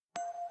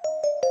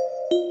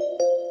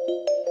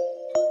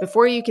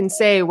Before you can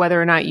say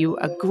whether or not you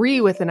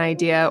agree with an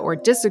idea or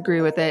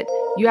disagree with it,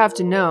 you have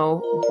to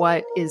know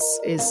what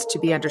is to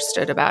be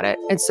understood about it.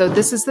 And so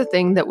this is the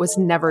thing that was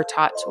never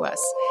taught to us.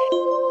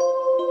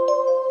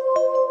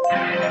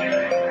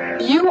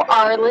 You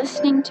are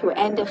listening to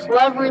And If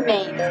Love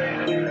Remains,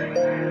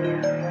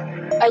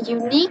 a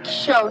unique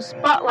show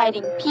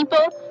spotlighting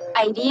people,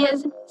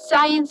 ideas,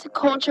 science,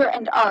 culture,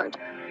 and art.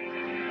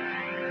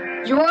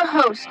 Your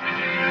host,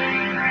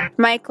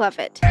 Mike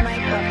Lovett.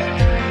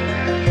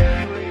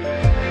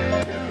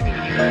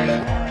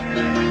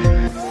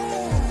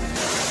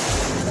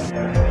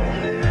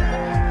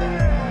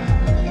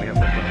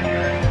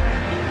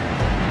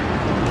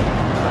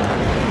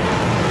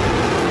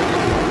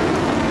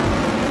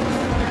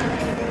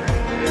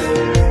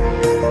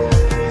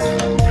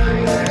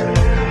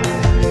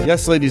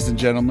 Yes, ladies and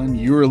gentlemen,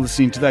 you are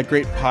listening to that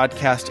great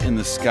podcast in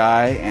the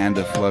sky, And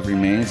If Love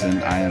Remains,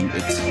 and I am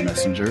its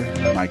messenger,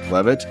 Mike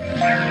Levitt,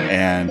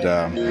 and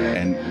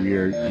we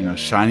are,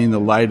 shining the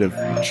light of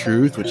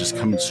truth, which is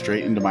coming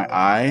straight into my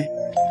eye,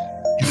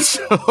 and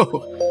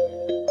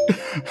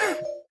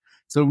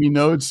so we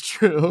know it's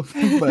true,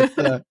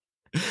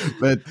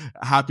 but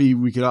happy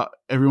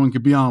everyone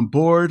could be on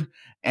board,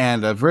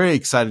 and very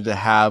excited to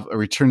have a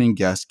returning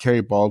guest, Kerry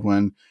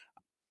Baldwin,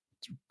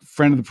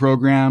 friend of the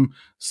program,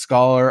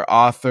 scholar,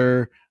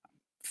 author,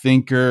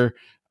 thinker,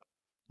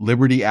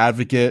 liberty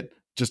advocate,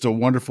 just a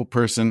wonderful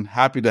person.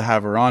 Happy to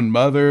have her on.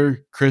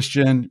 Mother,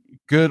 Christian,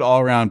 good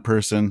all-around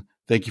person.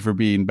 Thank you for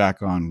being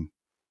back on.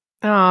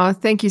 Oh,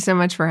 thank you so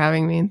much for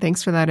having me, and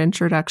thanks for that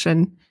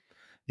introduction.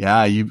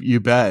 Yeah, you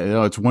bet.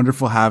 It's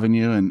wonderful having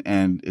you,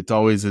 and it's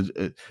always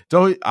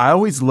I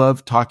always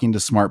love talking to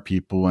smart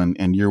people,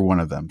 and you're one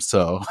of them.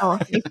 So, oh,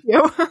 thank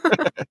you.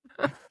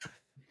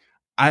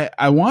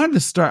 I wanted to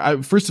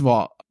start. First of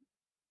all,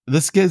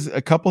 this gives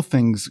a couple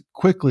things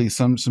quickly,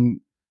 some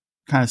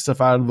kind of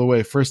stuff out of the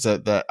way first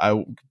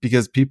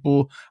because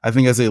people, I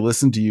think, as they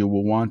listen to you,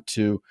 will want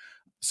to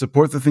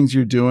support the things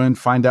you're doing,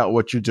 find out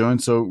what you're doing.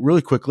 So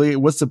really quickly,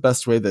 what's the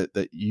best way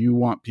that you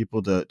want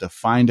people to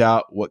find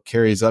out what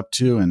Kerry's up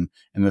to and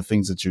the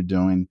things that you're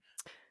doing?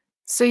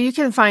 So you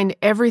can find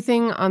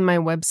everything on my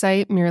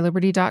website,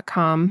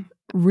 mereliberty.com.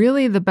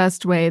 Really the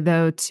best way,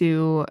 though,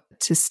 to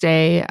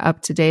stay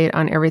up to date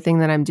on everything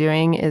that I'm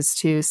doing is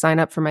to sign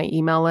up for my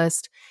email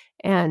list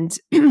and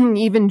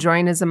even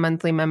join as a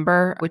monthly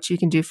member, which you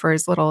can do for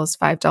as little as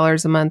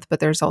 $5 a month. But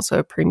there's also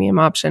a premium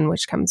option,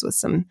 which comes with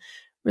some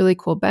really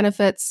cool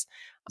benefits.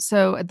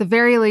 So at the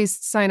very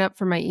least, sign up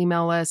for my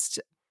email list.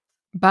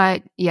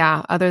 But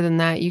yeah, other than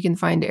that, you can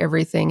find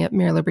everything at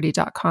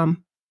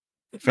mereliberty.com.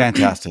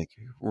 Fantastic.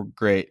 We're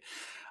great.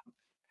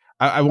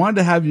 I wanted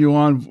to have you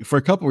on for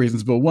a couple of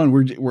reasons, but one,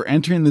 we're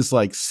entering this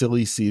like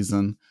silly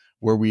season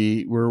where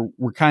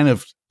we're kind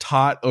of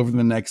taught over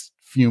the next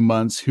few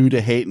months who to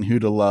hate and who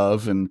to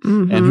love, and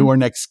who our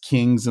next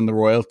kings and the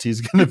royalty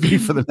is going to be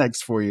for the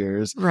next 4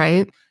 years,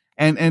 right?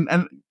 And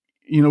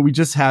we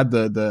just had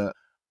the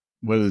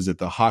what is it,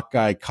 the hot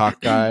guy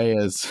cock guy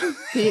as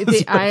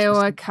the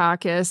Iowa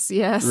caucus,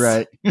 yes,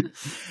 right,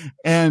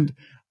 and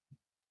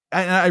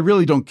I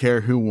really don't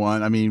care who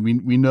won. I mean,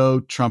 we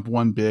know Trump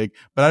won big,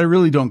 but I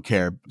really don't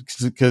care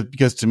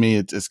because to me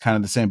it's kind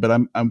of the same. But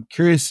I'm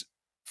curious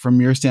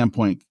from your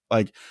standpoint,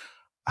 like,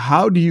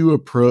 how do you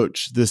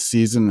approach this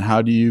season?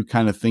 How do you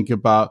kind of think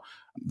about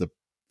the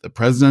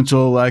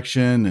presidential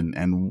election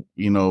and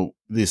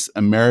this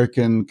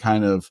American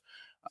kind of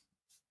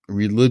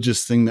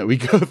religious thing that we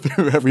go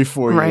through every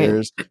 4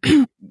 years?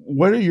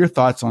 What are your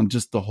thoughts on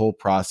just the whole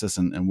process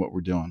and what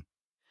we're doing?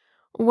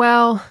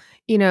 Well,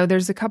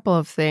 there's a couple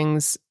of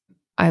things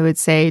I would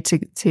say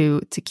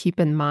to keep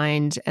in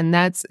mind. And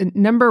that's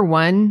number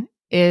one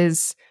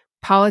is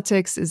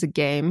politics is a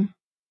game.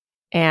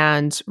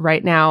 And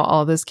right now,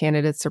 all those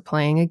candidates are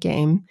playing a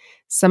game.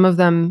 Some of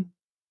them,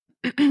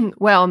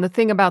 well, and the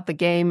thing about the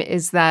game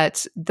is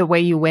that the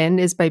way you win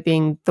is by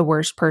being the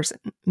worst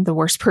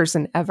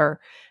person ever.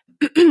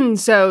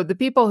 So the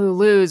people who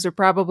lose are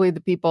probably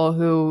the people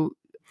who,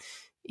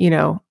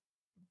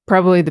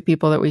 probably the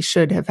people that we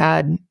should have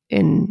had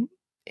in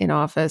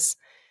office.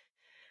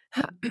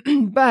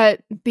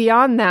 But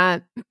beyond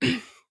that,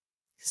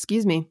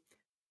 excuse me,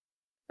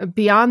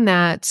 beyond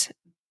that,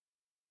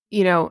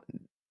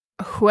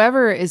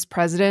 whoever is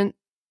president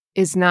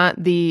is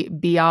not the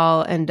be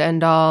all and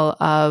end all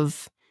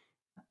of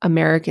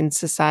American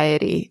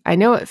society. I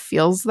know it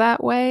feels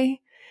that way.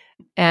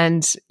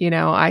 And,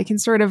 I can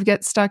sort of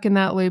get stuck in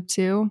that loop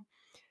too.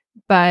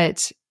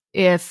 But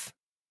if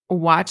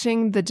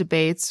watching the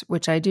debates,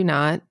 which I do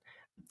not,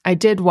 I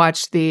did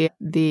watch the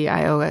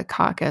Iowa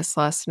caucus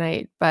last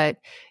night, but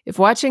if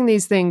watching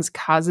these things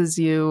causes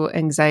you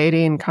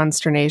anxiety and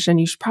consternation,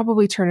 you should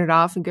probably turn it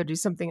off and go do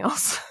something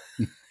else.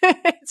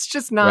 It's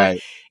just not,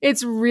 right.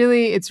 It's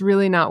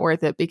really not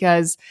worth it,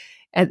 because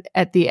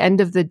at the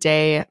end of the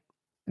day,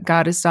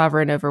 God is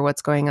sovereign over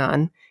what's going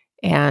on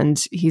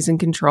and he's in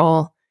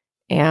control.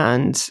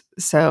 And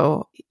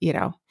so,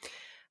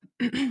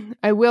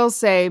 I will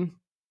say,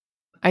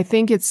 I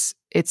think it's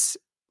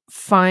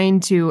fine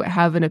to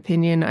have an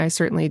opinion. I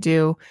certainly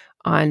do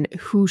on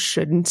who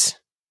shouldn't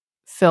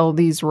fill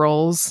these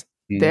roles.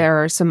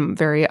 There are some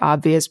very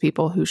obvious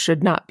people who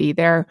should not be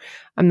there.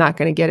 I'm not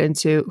going to get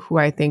into who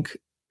I think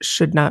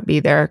should not be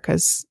there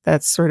because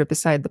that's sort of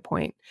beside the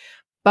point.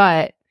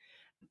 But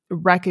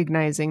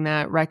recognizing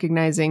there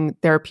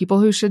are people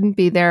who shouldn't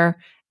be there,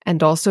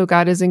 and also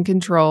God is in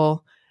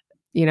control.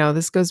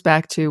 This goes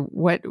back to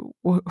what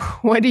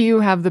do you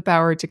have the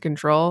power to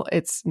control?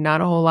 It's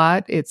not a whole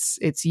lot.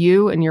 It's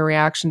you and your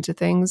reaction to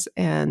things.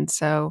 And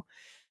so,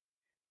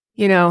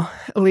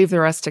 leave the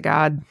rest to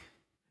God.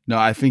 No,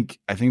 I think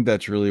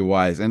that's really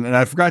wise. And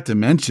I forgot to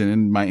mention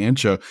in my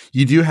intro,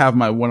 you do have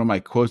one of my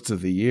quotes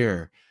of the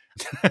year.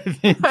 I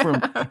think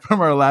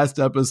from our last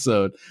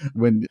episode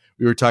when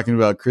we were talking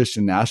about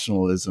Christian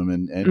nationalism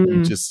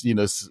and just, it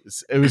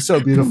was so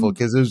beautiful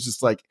because it was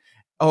just like,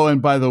 oh,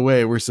 and by the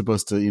way, we're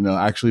supposed to,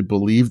 actually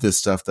believe this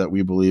stuff that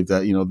we believe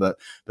that,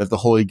 that the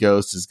Holy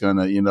Ghost is going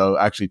to,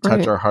 actually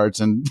touch our hearts.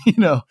 And,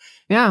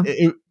 yeah,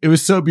 it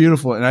was so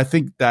beautiful. And I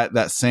think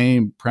that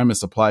same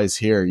premise applies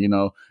here.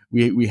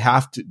 We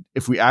have to,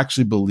 if we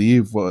actually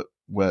believe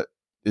what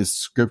is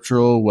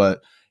scriptural,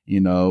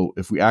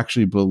 if we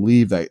actually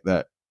believe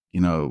that,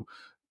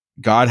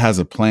 God has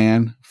a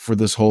plan for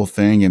this whole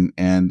thing.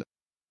 And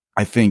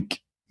I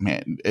think,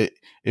 man,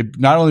 it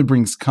not only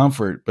brings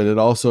comfort, but it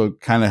also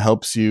kind of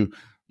helps you,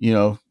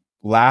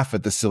 laugh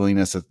at the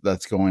silliness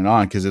that's going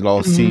on because it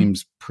all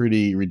seems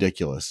pretty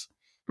ridiculous.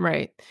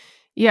 Right.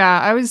 Yeah.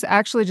 I was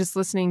actually just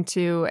listening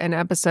to an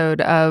episode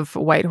of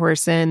White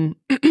Horse Inn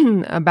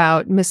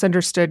about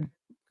misunderstood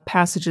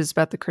passages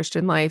about the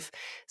Christian life,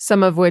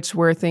 some of which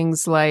were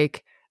things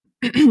like,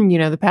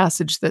 the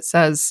passage that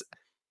says,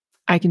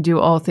 I can do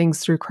all things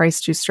through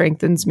Christ who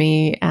strengthens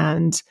me.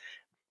 And,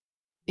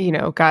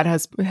 God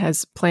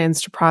has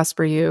plans to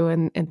prosper you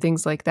and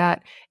things like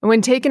that. And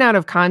when taken out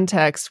of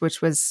context,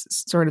 which was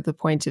sort of the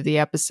point of the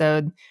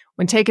episode,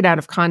 when taken out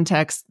of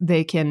context,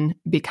 they can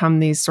become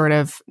these sort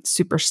of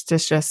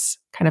superstitious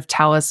kind of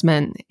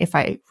talisman. If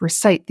I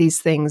recite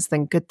these things,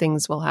 then good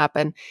things will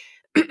happen.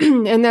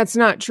 And that's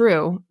not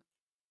true.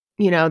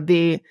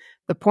 The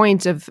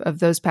point of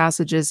those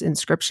passages in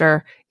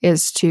scripture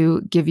is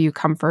to give you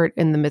comfort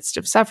in the midst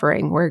of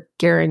suffering. We're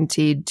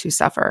guaranteed to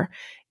suffer.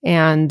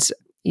 And,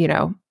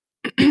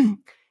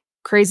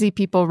 crazy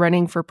people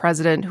running for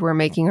president who are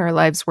making our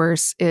lives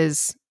worse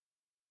is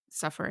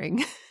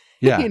suffering.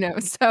 Yeah.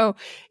 So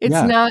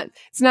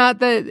it's not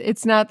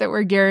that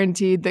we're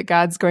guaranteed that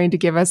God's going to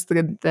give us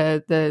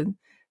the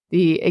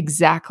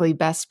exactly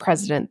best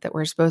president that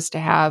we're supposed to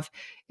have.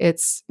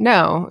 It's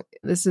no,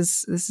 this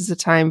is a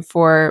time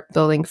for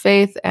building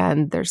faith,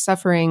 and there's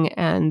suffering,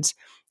 and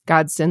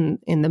God's in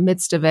the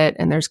midst of it,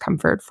 and there's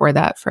comfort for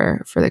that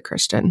for the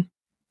Christian.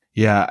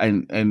 Yeah.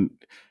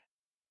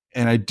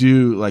 And I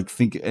do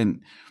think,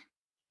 and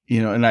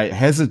I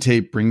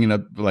hesitate bringing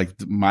up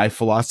my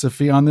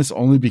philosophy on this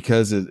only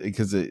because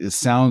it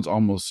sounds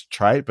almost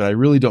trite, but I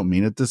really don't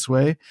mean it this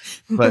way.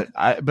 But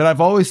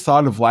I've always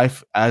thought of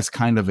life as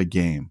kind of a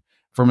game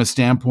from a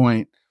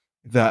standpoint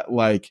that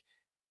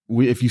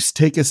if you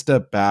take a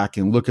step back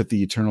and look at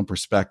the eternal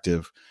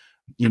perspective,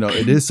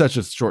 it is such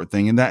a short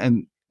thing, and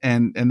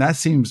that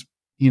seems,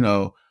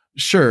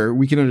 sure,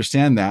 we can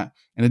understand that.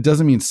 And it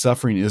doesn't mean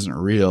suffering isn't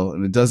real.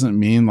 And it doesn't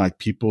mean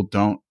people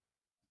don't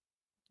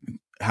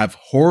have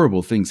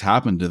horrible things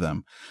happen to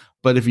them.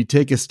 But if you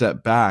take a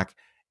step back,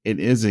 it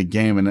is a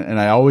game. And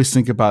I always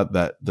think about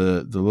that,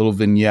 the little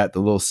vignette, the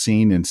little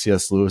scene in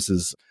C.S.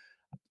 Lewis's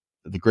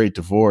The Great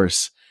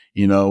Divorce,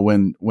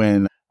 when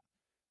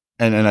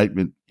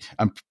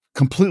I'm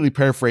completely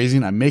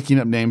paraphrasing, I'm making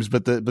up names,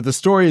 but the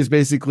story is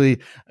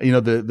basically,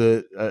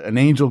 an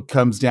angel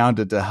comes down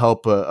to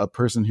help a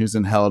person who's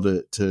in hell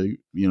to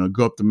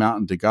go up the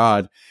mountain to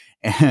God.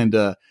 And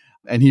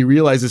he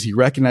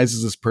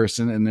recognizes this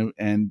person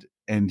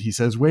and he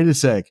says, wait a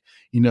sec,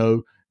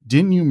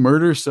 didn't you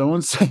murder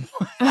so-and-so?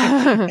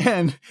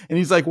 and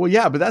he's like, well,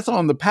 yeah, but that's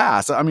all in the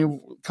past. I mean,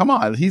 come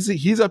on,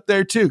 he's up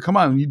there too. Come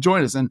on, you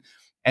join us.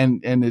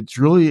 And it's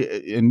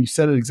really, and you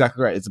said it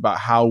exactly right. It's about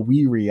how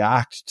we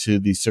react to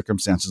these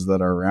circumstances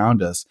that are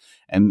around us,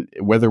 and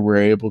whether we're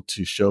able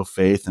to show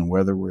faith and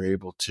whether we're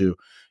able to,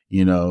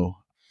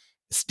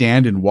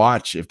 stand and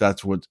watch if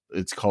that's what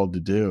it's called to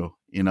do,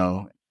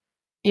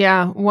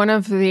 Yeah.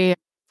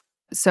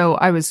 So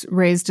I was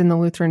raised in the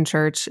Lutheran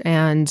Church,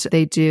 and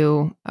they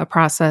do a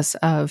process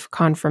of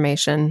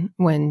confirmation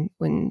when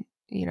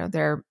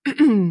they're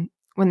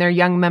when their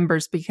young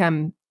members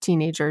become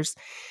teenagers.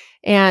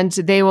 And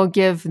they will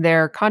give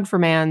their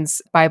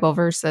confirmands Bible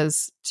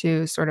verses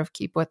to sort of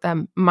keep with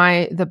them.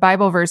 The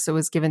Bible verse that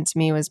was given to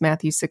me was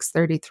Matthew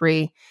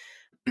 6:33,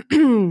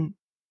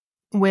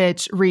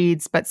 which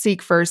reads, "But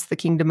seek first the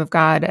kingdom of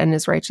God and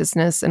his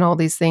righteousness, and all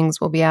these things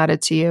will be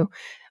added to you."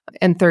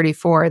 And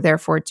 34,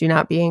 "Therefore do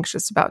not be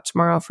anxious about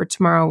tomorrow, for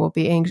tomorrow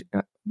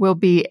will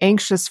be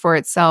anxious for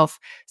itself.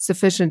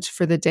 Sufficient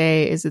for the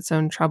day is its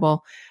own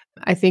trouble."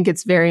 I think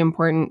it's very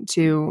important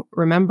to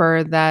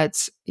remember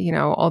that,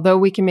 although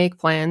we can make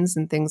plans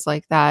and things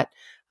like that,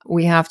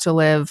 We have to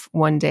live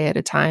one day at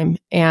a time.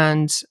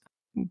 And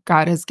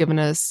God has given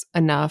us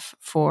enough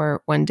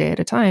for one day at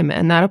a time.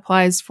 And that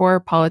applies for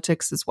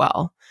politics as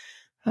well.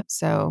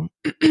 So,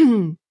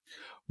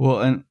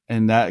 Well,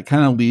 and that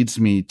kind of leads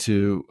me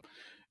to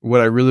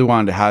what I really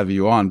wanted to have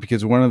you on,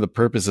 because one of the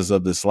purposes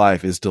of this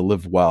life is to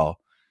live well,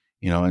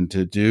 and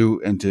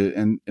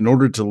in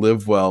order to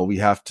live well, we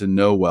have to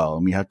know well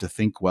and we have to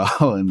think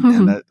well.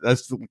 And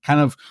that's kind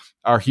of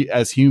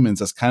as humans,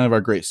 that's kind of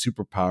our great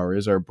superpower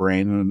is our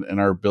brain and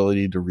our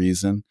ability to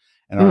reason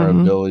and our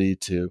ability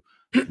to,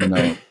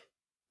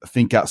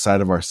 think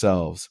outside of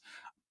ourselves.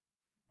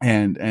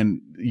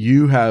 And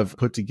you have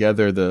put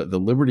together the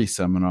Liberty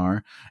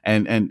Seminar,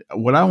 and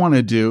what I want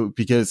to do,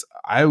 because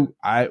I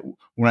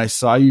when I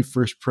saw you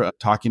first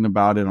talking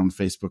about it on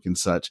Facebook and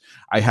such,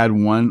 I had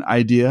one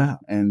idea,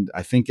 and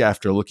I think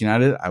after looking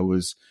at it, I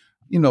was,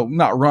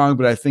 not wrong,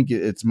 but I think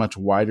it's much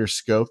wider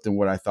scope than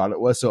what I thought it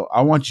was. So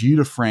I want you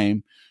to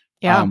frame,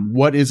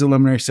 what is a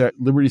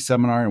Liberty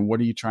Seminar, and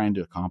what are you trying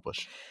to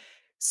accomplish?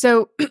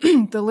 So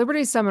the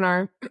Liberty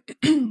Seminar,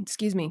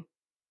 excuse me.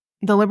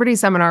 The Liberty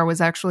Seminar was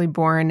actually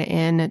born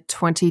in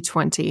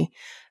 2020.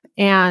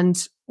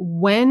 And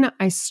when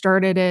I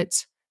started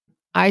it,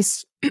 I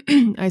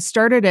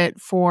started it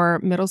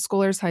for middle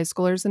schoolers, high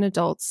schoolers, and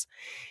adults.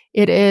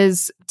 It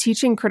is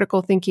teaching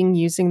critical thinking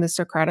using the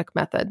Socratic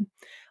method.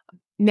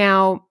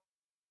 Now,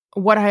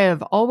 what I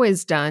have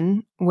always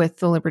done with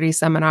the Liberty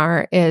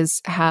Seminar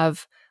is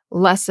have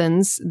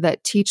lessons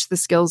that teach the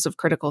skills of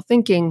critical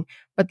thinking,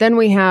 but then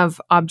we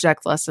have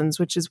object lessons,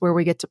 which is where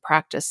we get to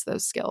practice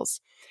those skills.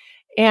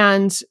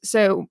 And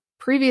so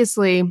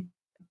previously,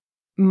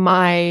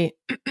 my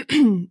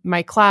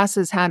my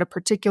classes had a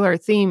particular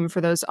theme for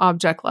those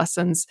object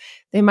lessons.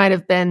 They might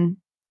have been,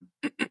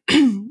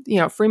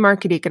 free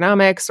market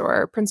economics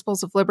or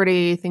principles of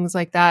liberty, things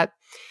like that.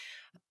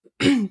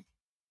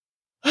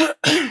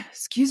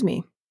 Excuse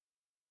me.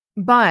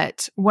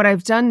 But what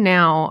I've done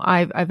now,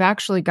 I've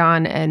actually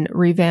gone and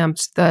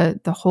revamped the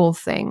whole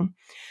thing,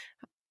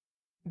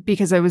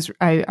 because I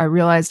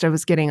realized I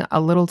was getting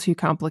a little too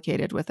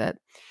complicated with it.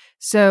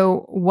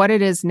 So what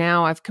it is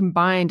now,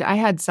 I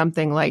had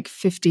something like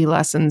 50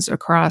 lessons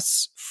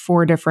across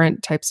 4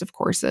 different types of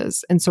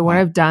courses. And so what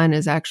I've done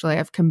is actually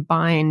I've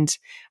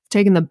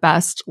taken the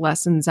best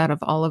lessons out of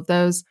all of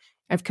those.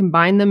 I've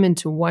combined them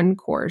into one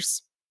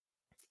course,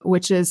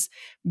 which is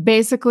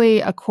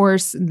basically a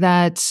course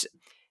that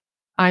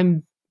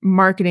I'm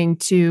marketing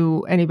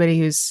to anybody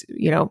who's,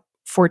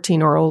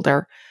 14 or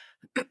older.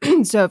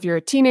 So if you're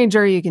a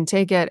teenager, you can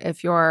take it.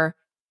 If you're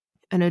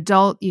an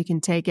adult, you can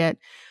take it.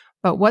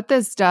 But what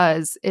this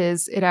does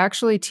is it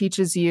actually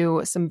teaches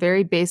you some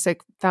very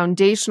basic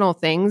foundational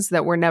things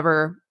that were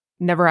never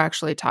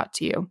actually taught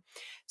to you.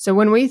 So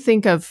when we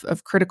think of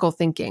critical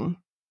thinking,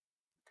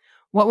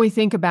 what we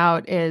think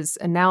about is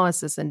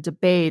analysis and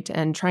debate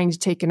and trying to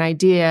take an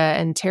idea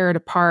and tear it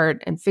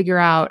apart and figure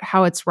out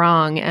how it's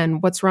wrong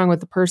and what's wrong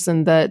with the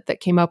person that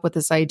came up with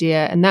this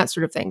idea and that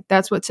sort of thing.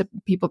 That's what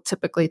people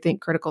typically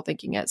think critical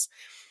thinking is.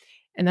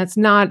 And that's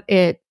not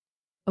it,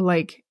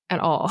 at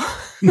all.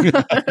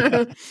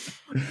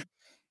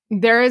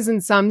 There is,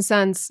 in some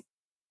sense,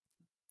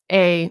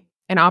 an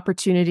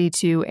opportunity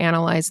to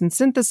analyze and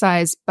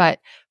synthesize, but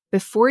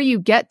before you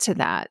get to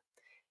that,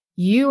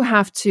 you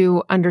have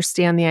to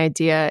understand the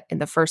idea in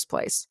the first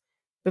place.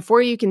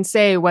 Before you can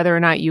say whether or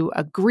not you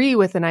agree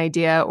with an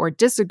idea or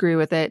disagree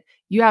with it,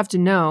 you have to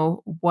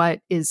know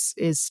what is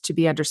to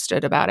be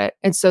understood about it.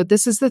 And so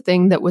this is the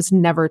thing that was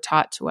never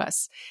taught to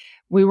us.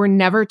 We were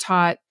never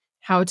taught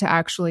how to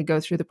actually go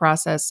through the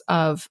process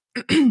of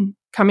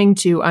coming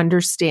to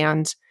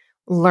understand,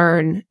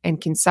 learn,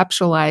 and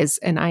conceptualize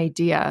an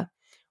idea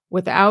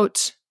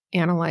without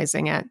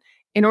analyzing it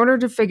in order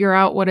to figure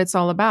out what it's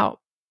all about.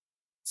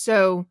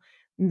 So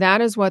that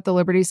is what the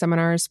Liberty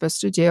Seminar is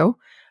supposed to do.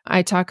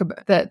 I talk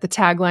about the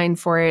tagline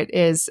for it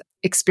is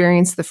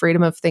experience the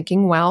freedom of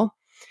thinking well.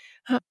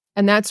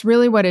 And that's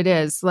really what it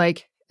is.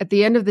 Like at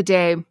the end of the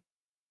day,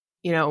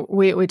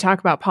 we talk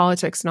about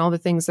politics and all the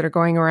things that are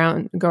going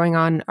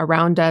on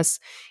around us.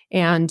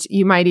 And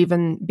you might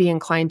even be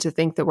inclined to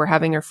think that we're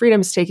having our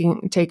freedoms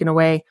taken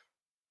away,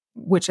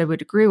 which I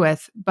would agree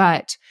with.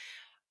 But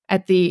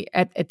at the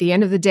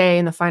end of the day,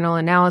 in the final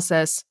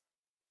analysis,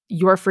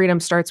 your freedom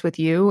starts with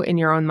you in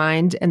your own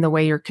mind and the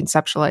way you're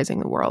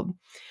conceptualizing the world.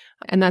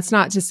 And that's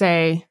not to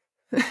say,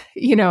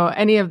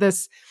 any of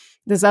this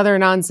other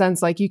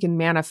nonsense, like you can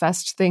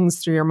manifest things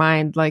through your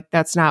mind. Like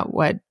that's not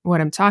what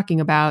I'm talking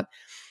about.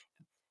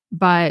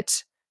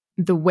 But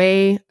the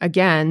way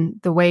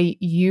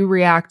you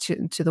react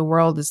to the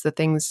world is the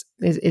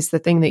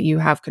thing that you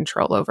have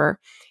control over.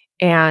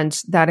 And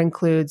that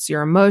includes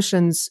your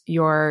emotions,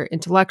 your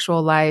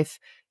intellectual life,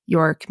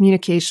 your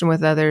communication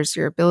with others,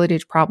 your ability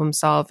to problem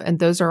solve. And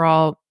those are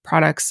all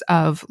products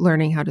of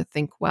learning how to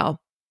think well.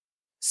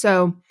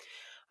 So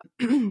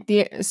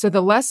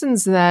the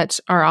lessons that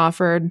are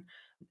offered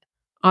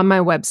on my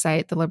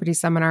website, the Liberty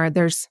Seminar,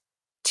 there's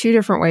 2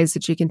 different ways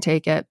that you can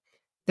take it.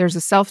 There's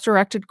a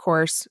self-directed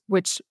course,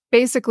 which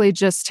basically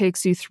just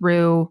takes you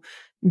through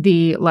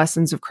the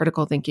lessons of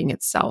critical thinking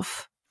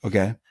itself.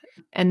 Okay.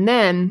 And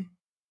then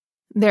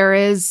there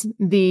is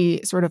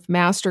the sort of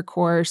master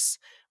course,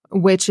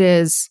 which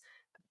is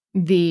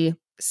the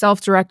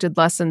self-directed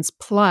lessons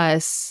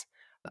plus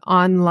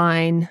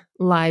online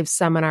live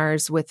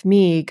seminars with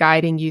me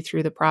guiding you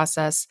through the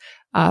process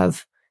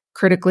of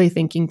critically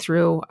thinking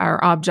through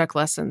our object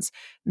lessons.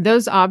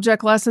 Those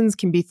object lessons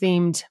can be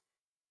themed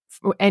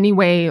any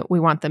way we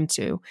want them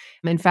to.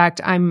 In fact,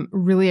 I'm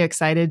really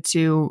excited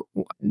to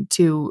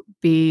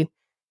be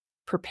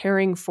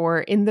preparing for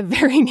in the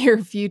very near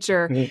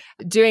future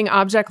doing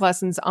object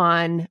lessons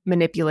on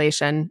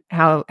manipulation,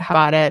 how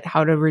about it,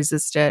 how to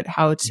resist it,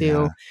 how to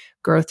Yeah.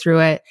 grow through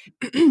it.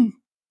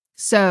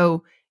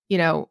 So,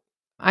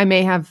 I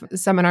may have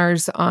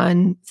seminars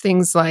on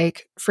things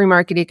like free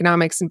market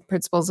economics and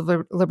principles of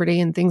liberty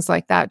and things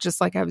like that,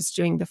 just like I was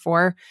doing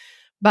before.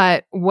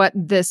 But what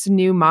this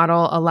new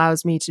model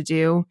allows me to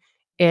do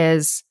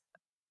is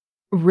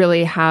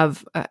really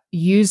have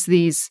use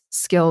these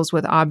skills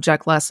with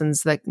object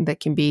lessons that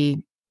can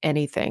be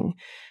anything,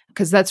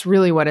 because that's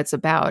really what it's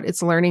about.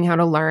 It's learning how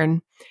to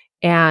learn,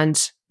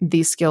 and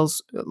these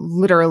skills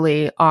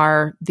literally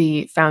are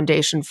the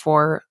foundation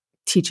for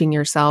teaching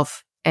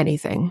yourself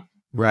anything.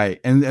 Right.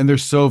 And they're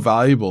so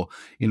valuable,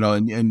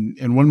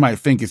 and one might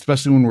think,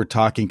 especially when we're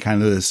talking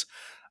kind of this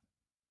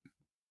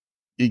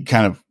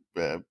kind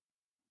of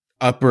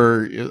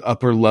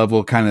upper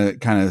level kind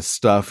of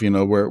stuff,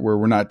 where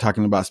we're not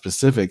talking about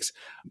specifics,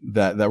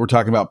 that we're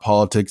talking about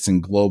politics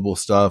and global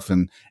stuff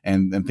and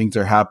things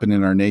that are happening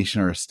in our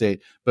nation or our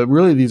state. But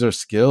really, these are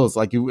skills.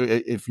 Like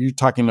if you're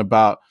talking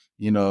about,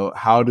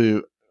 how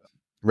to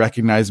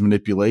recognize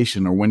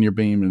manipulation or when you're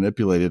being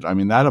manipulated, I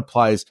mean, that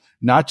applies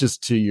not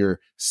just to your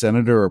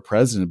senator or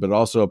president, but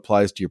also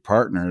applies to your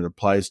partner. It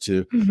applies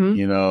to,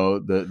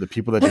 the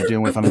people that you're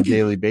dealing with on a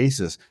daily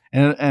basis.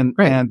 And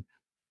Right.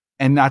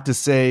 And not to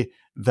say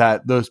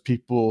that those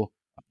people,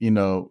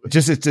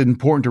 just it's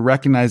important to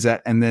recognize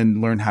that and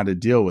then learn how to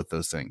deal with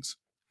those things.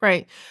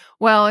 Right.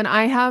 Well, and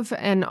I have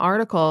an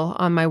article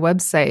on my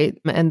website,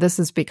 and this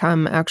has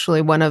become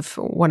actually one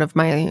of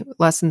my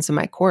lessons in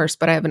my course,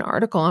 but I have an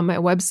article on my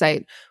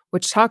website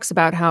which talks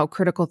about how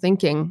critical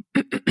thinking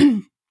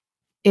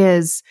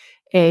is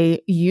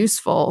a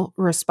useful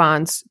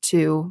response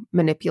to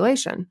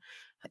manipulation,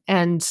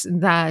 and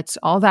that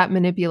all that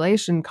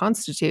manipulation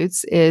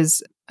constitutes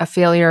is a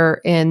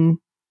failure in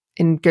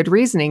good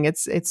reasoning.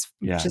 It's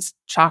just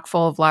chock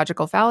full of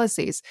logical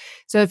fallacies.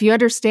 So if you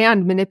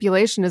understand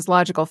manipulation is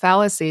logical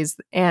fallacies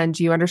and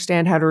you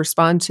understand how to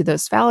respond to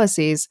those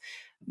fallacies,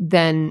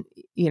 then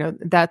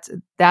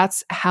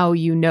that's how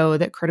you know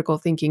that critical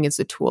thinking is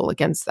a tool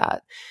against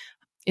that.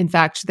 In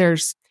fact, there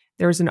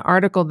was an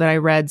article that I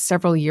read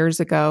several years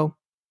ago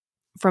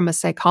from a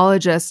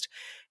psychologist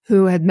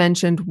who had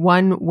mentioned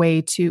one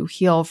way to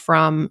heal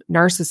from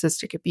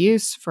narcissistic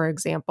abuse, for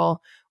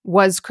example,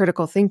 was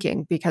critical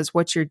thinking, because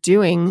what you're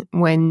doing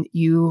when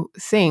you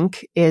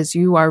think is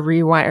you are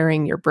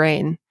rewiring your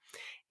brain.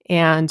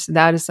 And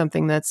that is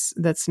something that's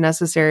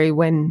necessary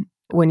when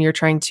you're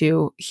trying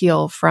to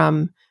heal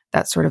from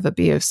that sort of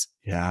abuse.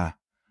 Yeah.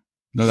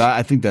 No,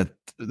 I think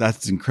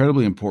that's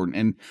incredibly important.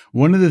 And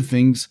one of the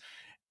things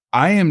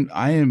I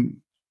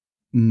am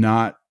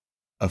not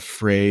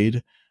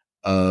afraid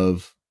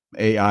of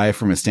AI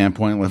from a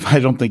standpoint of, I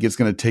don't think it's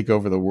going to take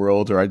over the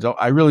world, or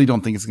I really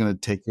don't think it's going to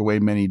take away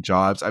many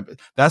jobs.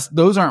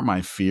 Those aren't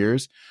my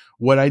fears.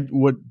 What I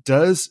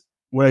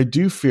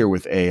do fear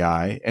with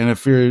AI, and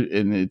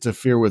it's a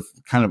fear with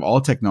kind of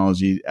all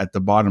technology at the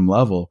bottom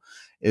level,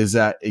 is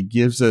that it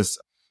gives us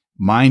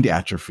mind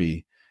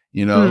atrophy.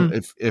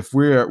 If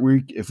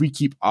we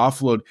keep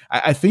offload,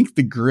 I think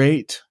the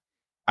great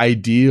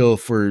ideal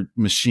for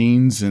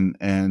machines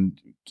and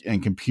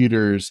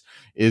computers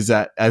is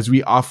that as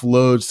we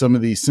offload some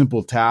of these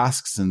simple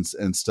tasks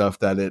and stuff,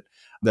 that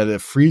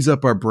it frees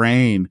up our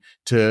brain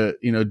to,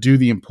 do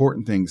the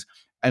important things.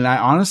 And I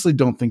honestly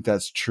don't think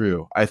that's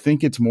true. I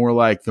think it's more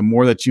like the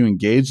more that you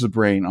engage the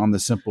brain on the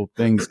simple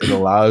things, it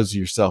allows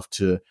yourself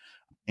to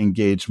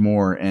engage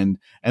more. And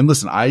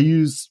listen, I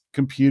use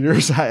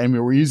computers. I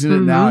mean, we're using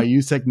it now. I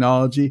use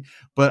technology,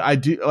 but I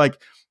do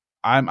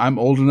I'm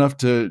old enough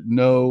to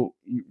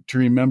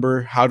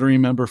remember how to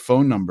remember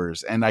phone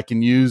numbers, and I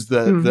can use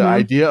the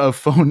idea of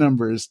phone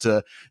numbers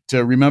to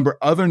remember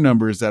other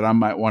numbers that I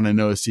might want to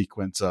know a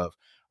sequence of.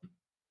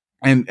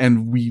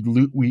 And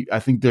we I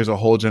think there's a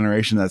whole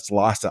generation that's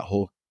lost that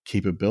whole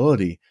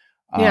capability.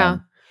 Yeah.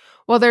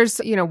 Well, there's,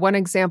 one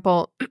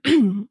example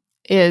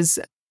is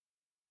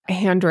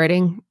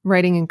handwriting,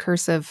 writing in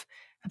cursive.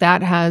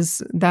 That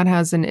has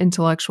an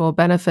intellectual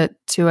benefit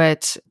to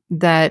it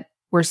that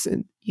we're,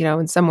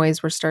 in some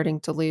ways we're starting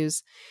to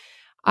lose.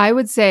 I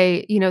would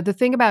say, the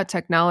thing about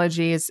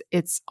technology is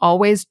it's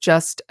always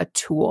just a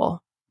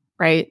tool,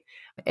 right?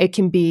 It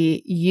can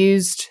be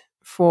used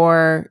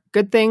for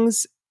good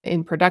things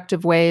in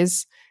productive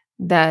ways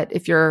that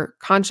if you're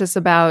conscious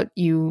about,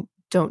 you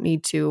don't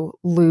need to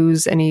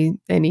lose any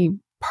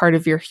part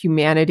of your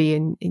humanity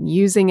in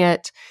using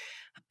it.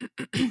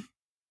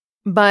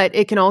 but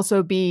it can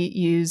also be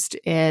used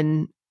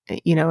in,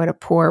 in a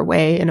poor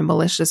way, in a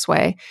malicious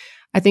way.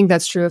 I think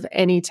that's true of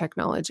any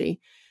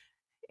technology.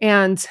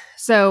 And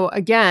so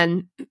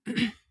again,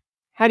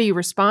 how do you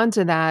respond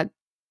to that?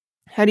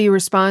 How do you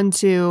respond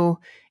to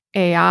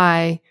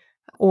AI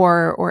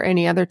or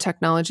any other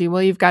technology?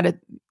 Well, you got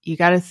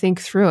to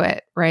think through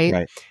it, right?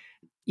 Right.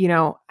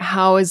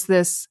 How is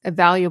this a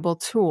valuable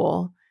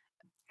tool?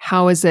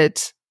 How is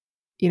it,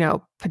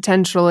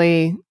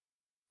 potentially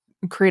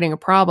creating a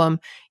problem?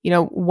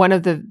 One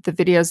of the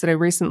videos that I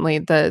recently,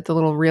 the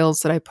little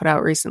reels that I put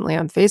out recently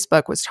on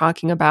Facebook was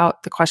talking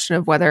about the question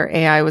of whether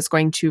AI was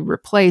going to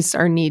replace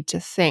our need to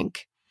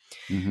think.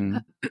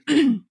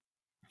 Mm-hmm.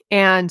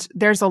 And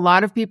there's a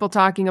lot of people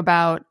talking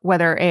about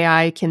whether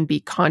AI can be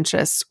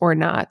conscious or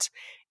not.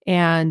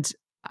 And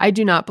I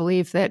do not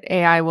believe that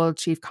AI will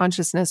achieve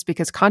consciousness,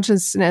 because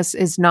consciousness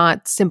is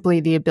not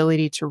simply the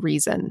ability to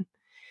reason.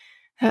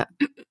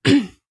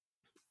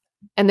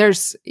 And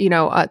there's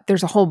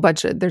a whole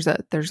bunch of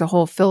there's a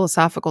whole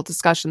philosophical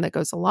discussion that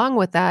goes along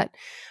with that.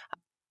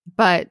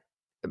 But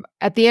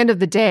at the end of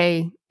the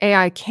day,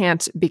 AI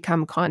can't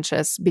become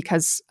conscious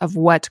because of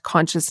what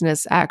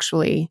consciousness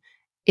actually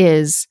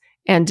is.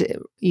 And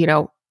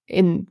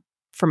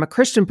from a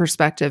Christian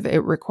perspective,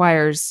 it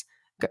requires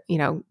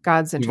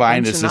God's Divine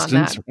intervention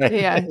on assistance, that. right?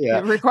 Yeah, Yeah.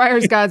 it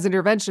requires God's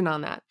intervention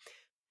on that.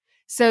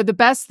 So the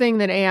best thing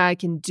that AI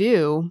can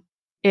do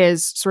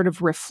is sort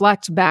of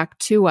reflect back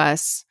to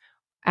us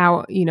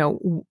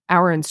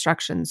our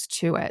instructions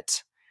to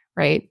it,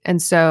 right?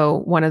 And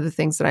so one of the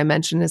things that I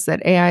mentioned is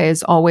that AI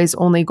is always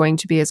only going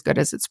to be as good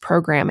as its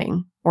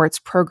programming or its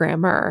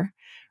programmer,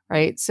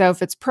 right? So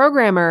if its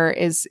programmer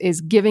is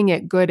giving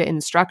it good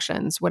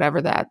instructions,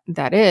 whatever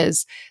that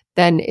is,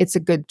 then it's a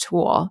good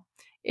tool.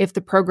 If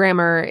the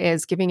programmer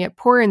is giving it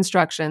poor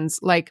instructions,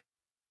 like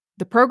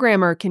the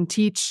programmer can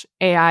teach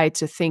AI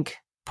to think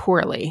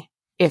poorly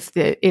if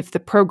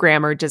the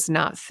programmer does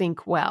not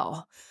think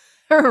well.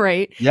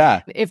 Right?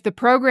 Yeah. If the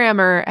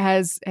programmer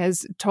has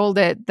told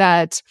it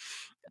that,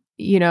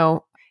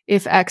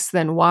 if X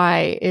then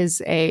Y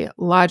is a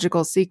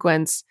logical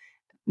sequence,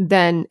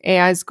 then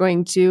AI is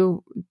going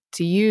to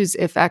use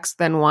if X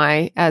then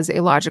Y as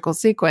a logical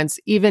sequence,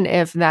 even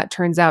if that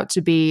turns out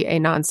to be a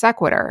non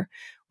sequitur,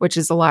 which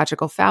is a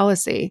logical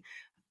fallacy.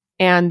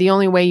 And the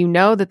only way you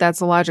know that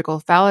that's a logical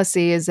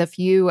fallacy is if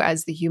you,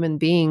 as the human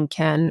being,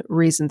 can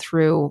reason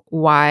through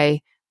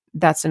why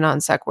that's a non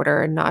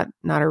sequitur and not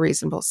a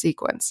reasonable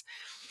sequence.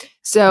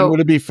 So, and would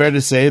it be fair to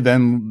say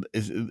then,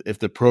 if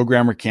the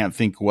programmer can't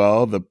think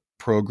well, the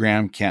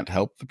program can't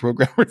help the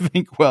programmer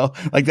think well?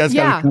 Like that's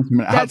got to come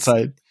from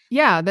outside.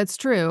 Yeah, that's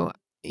true.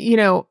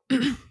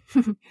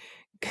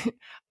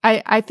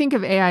 I think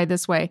of AI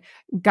this way.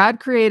 God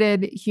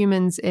created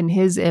humans in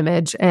his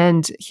image,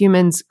 and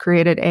humans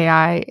created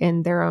AI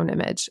in their own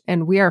image.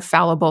 And we are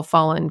fallible,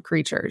 fallen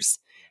creatures,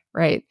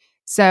 right?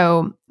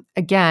 So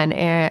again,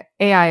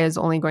 AI is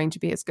only going to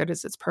be as good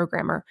as its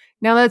programmer.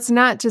 Now, that's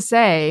not to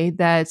say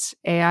that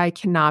AI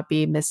cannot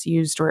be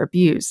misused or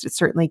abused. It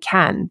certainly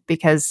can,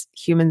 because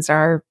humans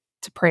are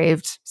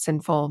depraved,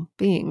 sinful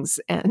beings.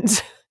 And,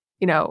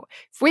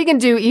 if we can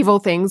do evil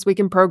things, we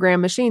can program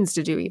machines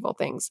to do evil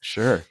things.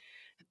 Sure.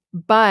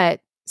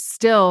 But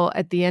still,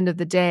 at the end of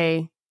the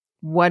day,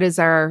 what is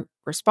our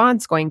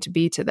response going to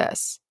be to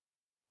this,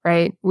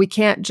 right? We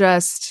can't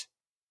just,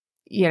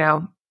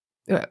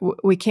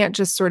 we can't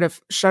just sort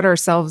of shut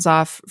ourselves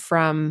off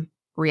from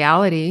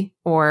reality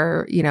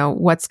or,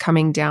 what's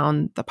coming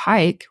down the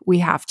pike. We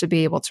have to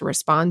be able to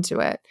respond to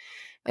it,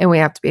 and we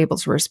have to be able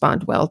to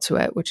respond well to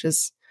it, which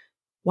is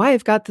why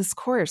I've got this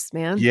course,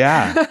 man.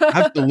 Yeah,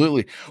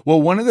 absolutely.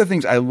 Well, one of the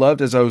things I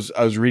loved as I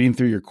was reading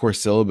through your course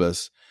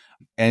syllabus,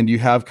 and you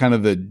have kind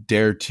of the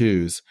dare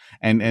twos,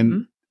 and Mm-hmm.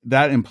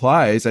 that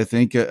implies, I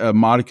think, a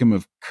modicum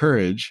of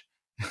courage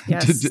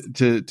Yes.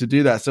 to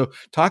do that. So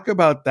talk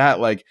about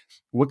that. Like,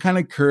 what kind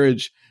of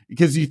courage?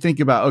 Because you think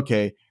about,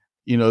 okay,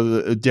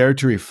 the dare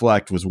to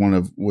reflect was one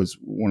of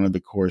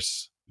the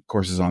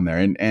courses on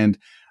there, and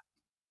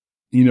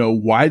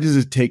why does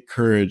it take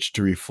courage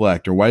to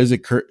reflect, or why does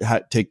it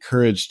take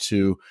courage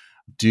to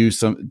do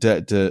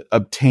to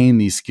obtain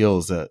these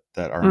skills that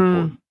are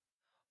important?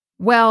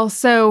 Well,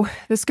 so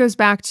this goes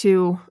back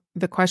to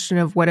the question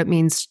of what it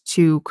means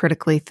to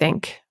critically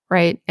think,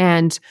 right?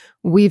 And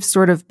we've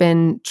sort of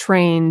been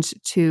trained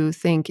to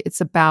think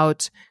it's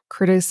about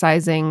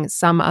criticizing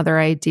some other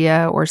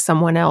idea or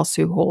someone else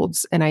who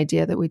holds an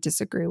idea that we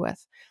disagree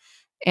with.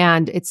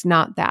 And it's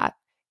not that.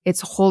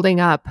 It's holding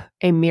up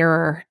a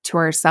mirror to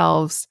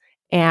ourselves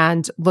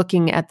and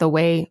looking at the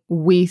way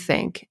we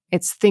think.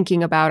 It's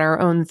thinking about our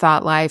own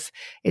thought life.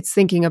 It's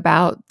thinking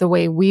about the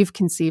way we've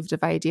conceived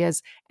of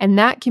ideas. And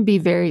that can be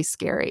very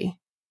scary,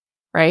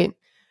 right?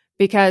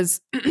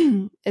 Because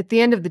at the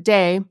end of the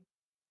day,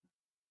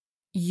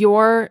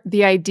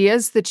 the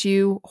ideas that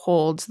you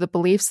hold, the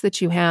beliefs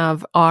that you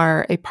have,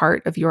 are a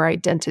part of your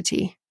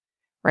identity,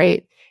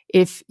 right?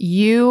 If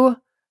you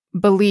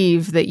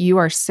believe that you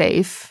are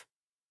safe,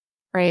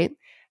 right,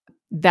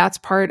 that's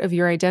part of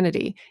your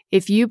identity.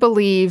 If you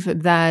believe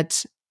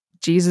that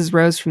Jesus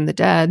rose from the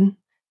dead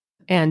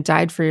and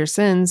died for your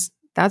sins,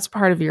 that's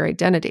part of your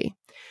identity.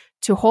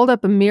 To hold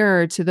up a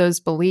mirror to those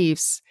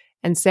beliefs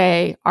and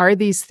say, are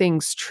these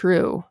things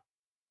true?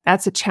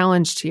 That's a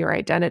challenge to your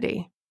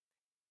identity.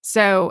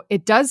 So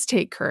it does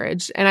take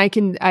courage. And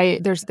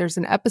there's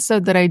an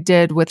episode that I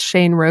did with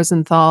Shane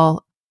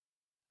Rosenthal,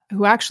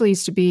 who actually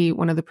used to be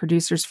one of the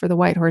producers for the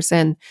White Horse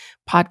Inn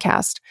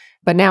podcast,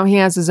 but now he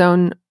has his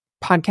own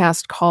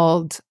podcast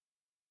called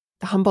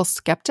The Humble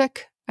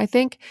Skeptic, I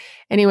think.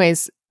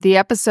 Anyways, the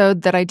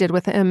episode that I did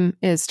with him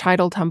is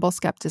titled Humble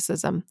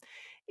Skepticism.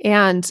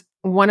 And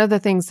one of the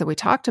things that we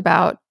talked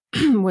about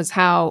was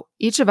how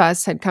each of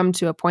us had come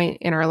to a point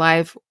in our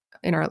life,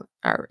 in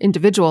our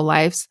individual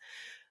lives,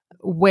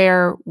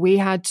 where we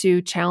had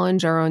to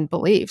challenge our own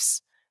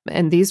beliefs.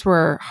 And these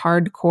were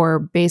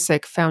hardcore,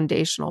 basic,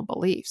 foundational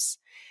beliefs.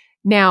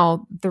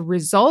 Now, the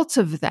result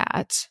of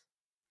that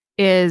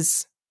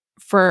is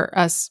for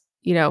us,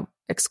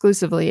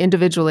 exclusively,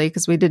 individually,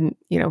 because we didn't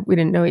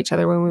know each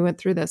other when we went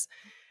through this.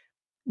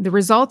 The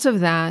result of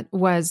that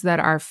was that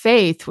our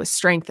faith was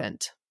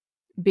strengthened,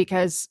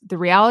 because the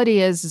reality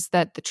is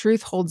that the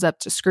truth holds up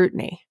to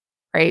scrutiny,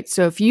 right?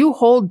 So if you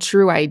hold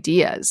true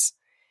ideas,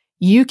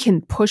 you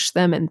can push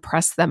them and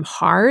press them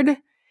hard,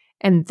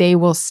 and they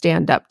will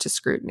stand up to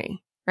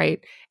scrutiny,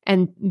 right?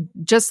 And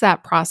just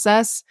that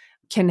process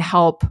can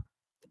help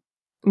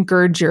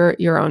gird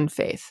your own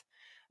faith.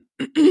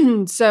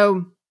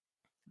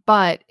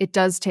 But it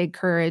does take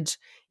courage.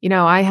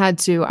 I had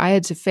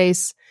to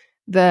face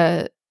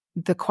the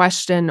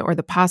question or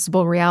the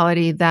possible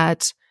reality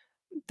that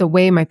the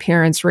way my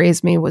parents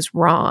raised me was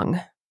wrong,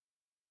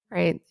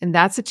 right? And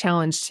that's a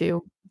challenge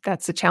too.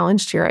 That's a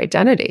challenge to your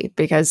identity,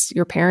 because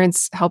your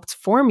parents helped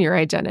form your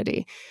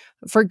identity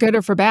for good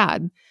or for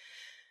bad.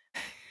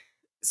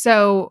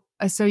 So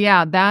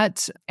yeah,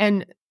 but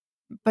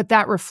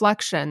that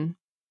reflection,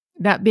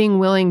 that being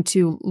willing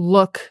to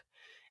look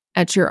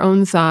at your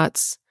own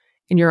thoughts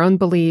and your own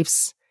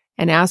beliefs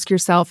and ask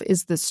yourself,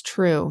 is this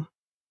true?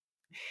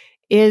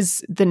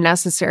 Is the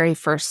necessary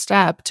first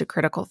step to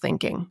critical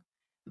thinking.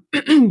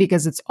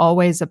 Because it's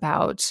always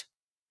about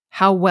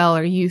how well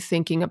are you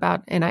thinking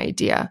about an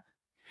idea,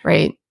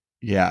 right?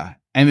 Yeah.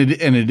 And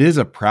it is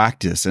a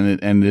practice, and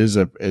it is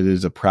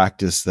a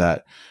practice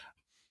that,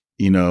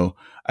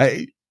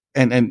 I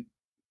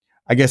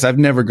guess I've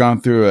never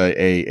gone through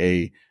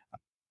a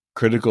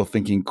critical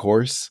thinking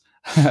course,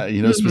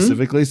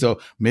 specifically. So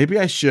maybe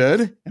I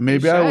should, and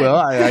maybe I will.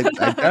 I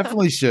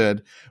definitely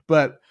should.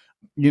 But,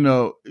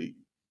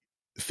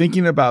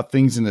 thinking about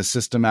things in a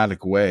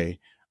systematic way,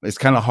 it's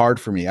kind of hard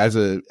for me as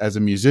a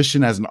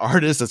musician, as an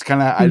artist. It's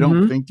kind of, I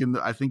don't think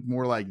I think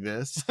more like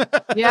this.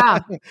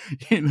 Yeah.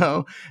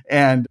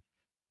 And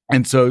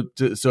so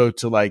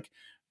to like,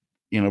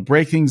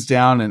 break things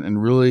down and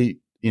really,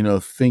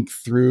 think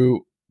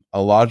through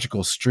a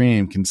logical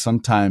stream can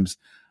sometimes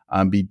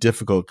be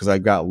difficult, because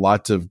I've got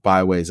lots of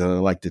byways that I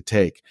like to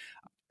take.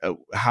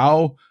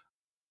 How,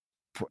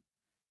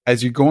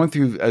 as you're going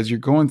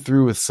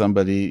through with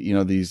somebody,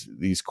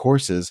 these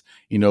courses,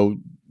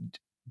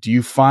 do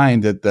you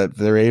find that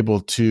they're able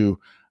to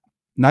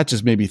not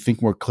just maybe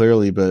think more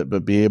clearly,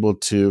 but be able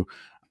to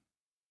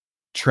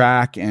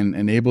track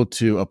and able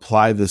to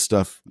apply this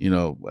stuff?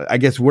 I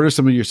guess, what are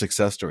some of your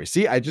success stories?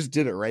 See, I just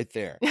did it right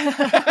there.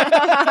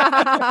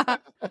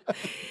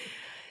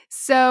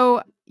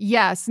 So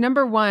yes,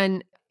 number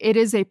one, it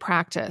is a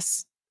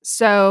practice.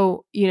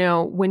 So,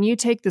 when you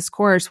take this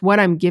course,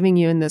 what I'm giving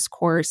you in this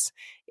course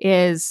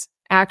is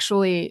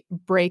actually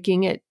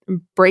breaking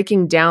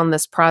down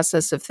this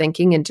process of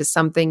thinking into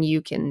something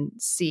you can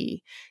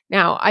see.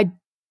 Now,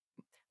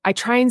 I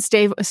try and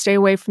stay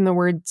away from the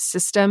word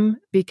system,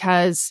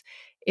 because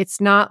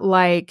it's not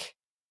like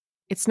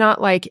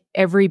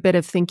every bit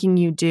of thinking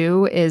you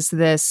do is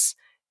this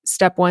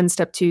step 1,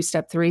 step 2,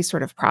 step 3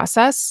 sort of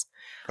process.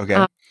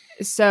 Okay.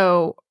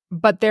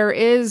 But there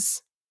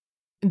is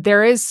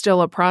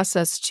still a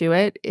process to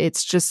it.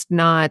 It's just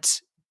not.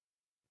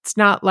 It's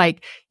not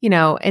like,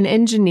 an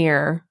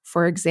engineer,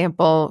 for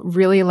example,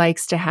 really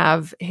likes to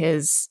have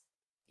his,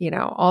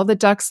 all the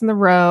ducks in the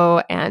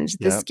row, and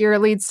this gear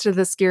leads to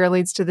this gear,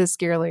 leads to this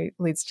gear,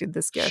 leads to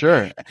this gear.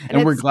 Sure.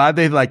 And we're glad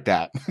they like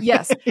that.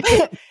 Yes.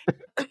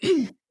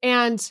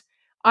 And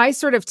I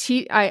sort of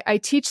I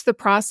teach the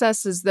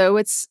process as though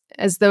it's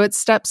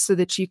steps, so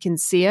that you can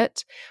see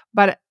it.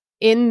 But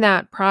in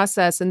that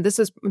process, and this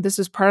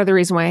is part of the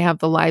reason why I have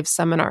the live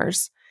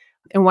seminars,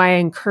 and why I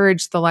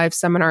encourage the live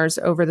seminars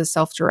over the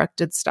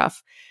self-directed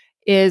stuff,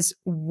 is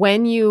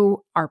when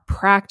you are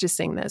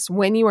practicing this,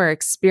 when you are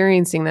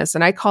experiencing this,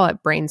 and I call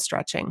it brain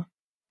stretching.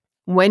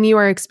 When you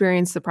are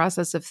experiencing the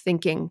process of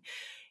thinking,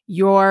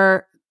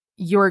 you're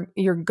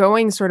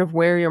going sort of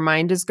where your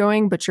mind is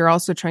going, but you're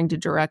also trying to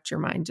direct your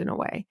mind in a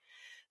way.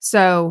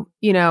 So,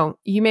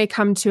 you may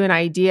come to an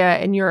idea,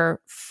 and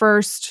your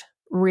first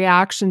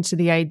reaction to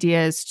the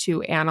idea is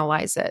to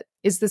analyze it.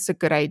 Is this a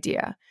good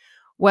idea?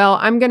 Well,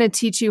 I'm going to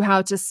teach you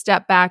how to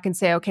step back and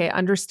say, okay,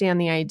 understand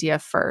the idea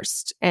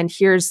first. And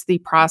here's the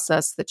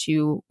process that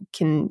you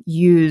can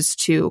use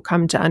to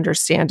come to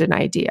understand an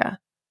idea,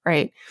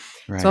 right?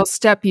 So I'll Right.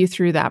 step you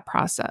through that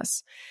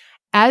process.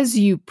 As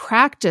you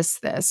practice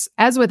this,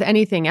 as with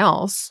anything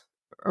else,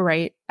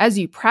 right? As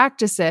you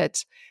practice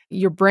it,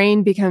 your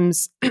brain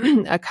becomes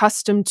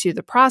accustomed to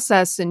the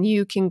process and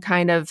you can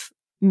kind of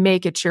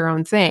make it your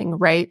own thing,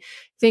 right?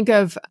 Think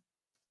of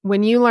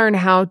when you learn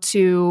how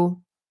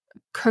to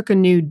cook a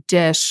new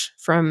dish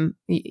from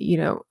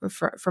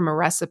from a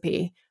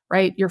recipe,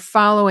 right? You're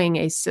following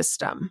a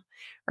system,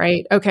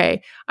 right?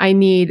 Okay, I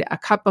need a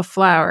cup of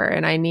flour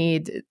and I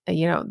need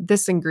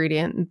this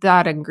ingredient and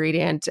that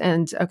ingredient,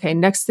 and okay,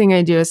 next thing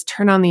I do is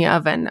turn on the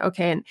oven.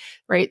 Okay, and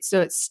right,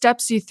 so it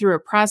steps you through a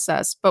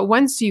process, but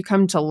once you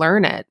come to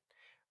learn it,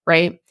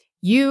 right,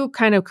 you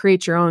kind of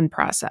create your own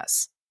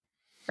process,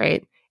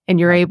 right? And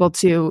you're able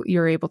to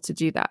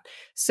do that.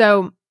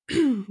 So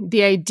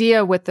the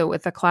idea with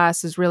the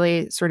class is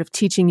really sort of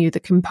teaching you the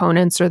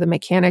components or the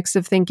mechanics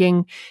of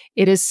thinking.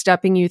 It is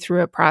stepping you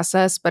through a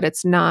process, but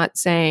it's not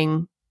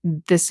saying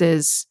this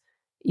is,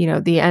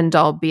 the end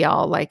all be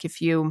all. Like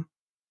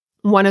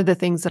one of the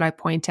things that I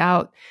point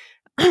out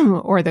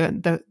or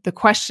the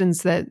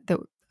questions that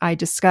I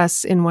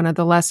discuss in one of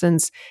the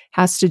lessons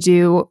has to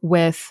do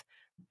with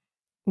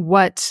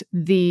what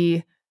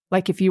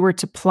like if you were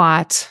to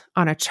plot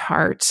on a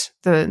chart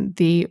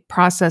the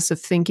process of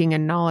thinking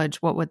and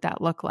knowledge, what would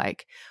that look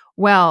like?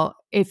 Well,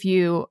 if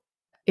you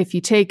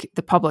take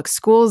the public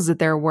schools at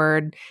their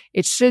word,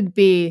 it should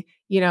be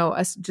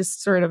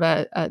just sort of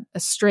a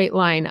straight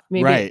line.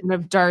 Maybe Right. it kind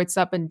of darts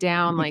up and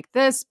down like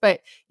this, but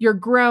you're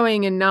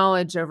growing in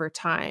knowledge over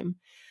time.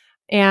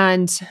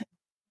 And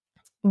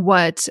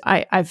what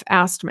I've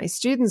asked my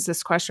students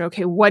this question,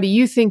 okay, what do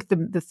you think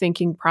the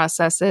thinking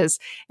process is?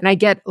 And I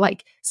get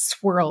like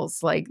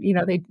swirls, like,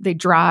 they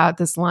draw out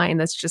this line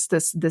that's just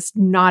this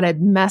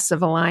knotted mess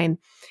of a line.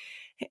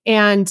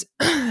 And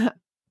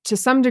to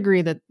some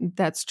degree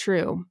that's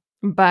true,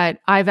 but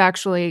I've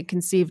actually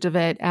conceived of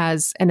it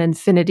as an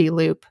infinity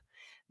loop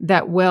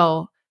that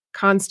will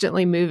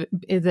constantly move,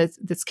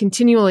 that's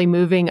continually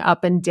moving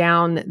up and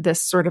down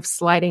this sort of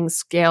sliding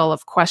scale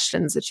of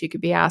questions that you could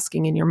be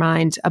asking in your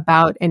mind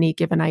about any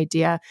given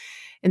idea.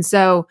 And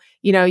so,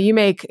 you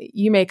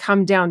may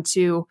come down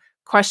to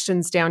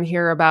questions down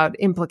here about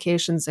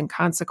implications and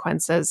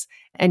consequences,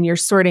 and you're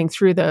sorting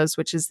through those,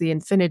 which is the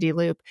infinity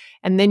loop.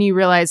 And then you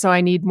realize, oh,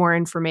 I need more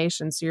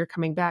information. So you're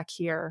coming back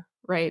here,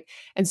 right?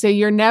 And so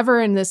you're never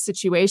in this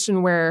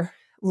situation where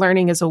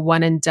learning is a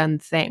one and done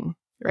thing,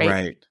 right?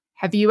 Right.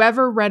 Have you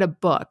ever read a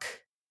book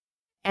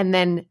and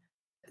then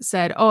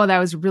said, oh, that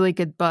was a really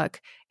good book?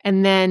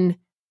 And then,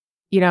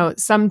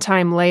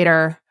 sometime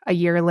later, a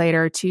year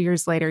later, 2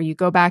 years later, you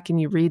go back and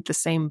you read the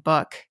same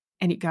book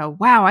and you go,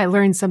 wow, I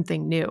learned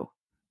something new.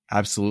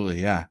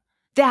 Absolutely. Yeah.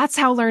 That's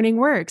how learning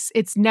works.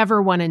 It's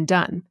never one and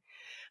done.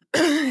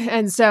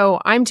 And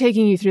so I'm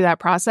taking you through that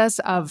process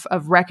of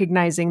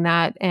recognizing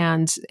that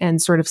and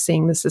sort of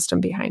seeing the system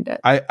behind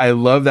it. I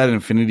love that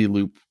infinity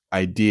loop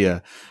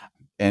idea.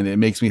 And it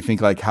makes me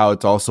think like how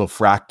it's also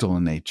fractal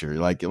in nature.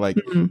 Like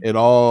it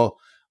all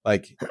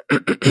like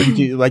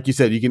you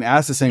said, you can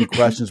ask the same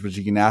questions, but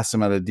you can ask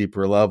them at a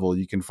deeper level.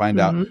 You can find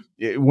out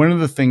one of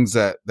the things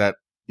that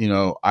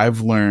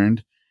I've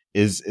learned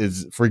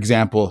is for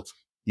example,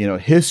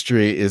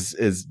 history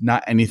is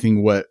not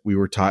anything what we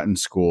were taught in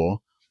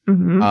school.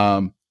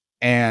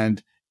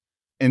 And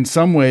in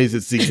some ways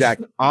it's the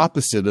exact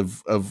opposite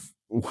of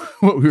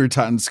what we were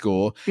taught in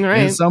school.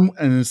 Right. And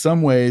in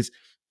some ways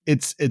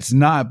it's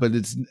not, but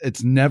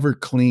it's never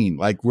clean.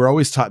 Like we're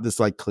always taught this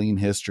like clean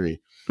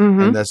history,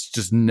 and that's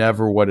just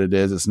never what it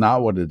is. It's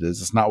not what it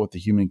is. It's not what the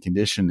human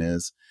condition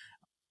is.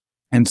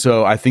 And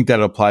so I think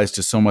that applies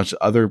to so much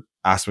other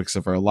aspects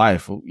of our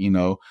life.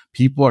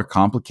 People are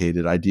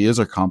complicated, ideas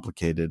are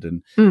complicated,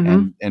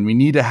 and we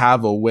need to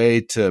have a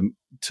way to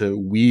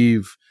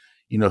weave,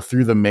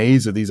 through the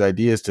maze of these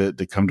ideas to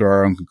come to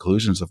our own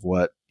conclusions of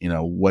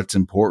what's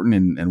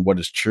important and what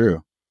is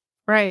true.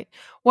 Right.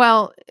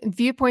 Well,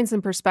 viewpoints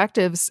and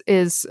perspectives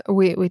is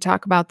we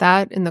talk about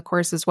that in the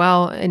course as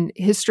well. And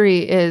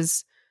history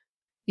is,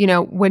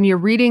 when you're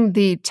reading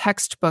the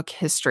textbook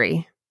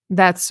history,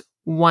 that's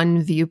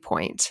one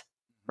viewpoint,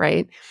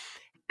 right?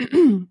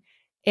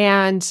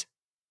 And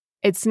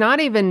it's not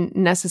even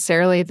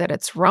necessarily that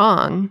it's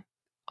wrong,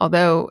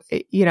 although,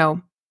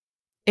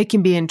 it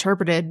can be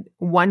interpreted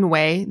one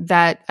way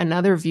that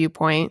another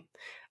viewpoint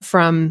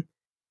from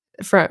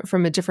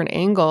a different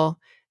angle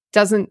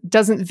doesn't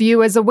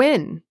view as a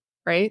win,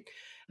 right?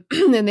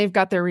 And they've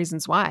got their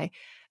reasons why.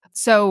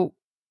 So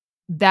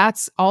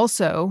that's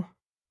also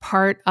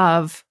part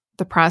of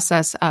the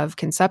process of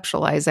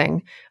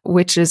conceptualizing,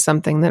 which is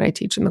something that I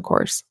teach in the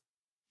course.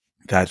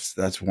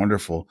 That's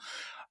wonderful.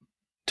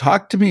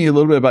 Talk to me a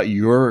little bit about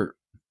your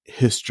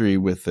history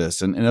with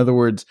this. And in other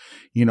words,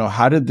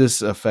 how did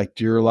this affect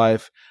your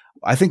life?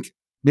 I think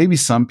maybe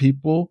some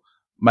people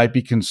might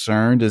be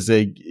concerned as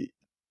they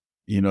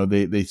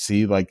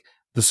see like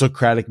the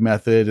Socratic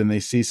method and they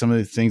see some of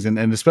these things, and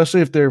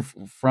especially if they're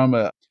from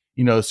a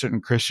certain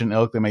Christian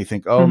ilk, they may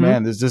think, oh Mm-hmm.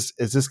 man, is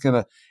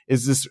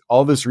this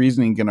all this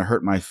reasoning gonna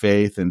hurt my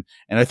faith? And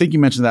I think you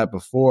mentioned that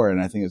before,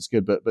 and I think it's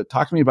good. But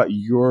talk to me about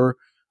your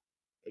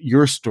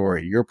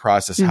story, your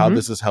process, how Mm-hmm.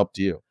 this has helped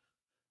you.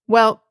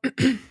 Well,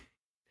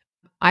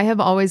 I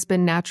have always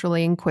been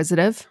naturally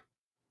inquisitive,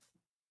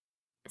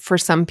 for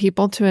some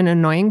people to an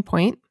annoying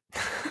point.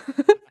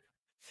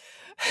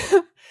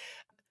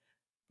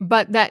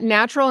 But that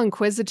natural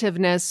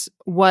inquisitiveness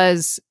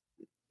was,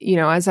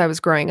 as I was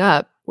growing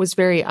up, was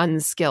very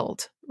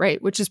unskilled,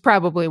 right? Which is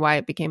probably why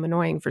it became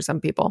annoying for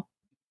some people.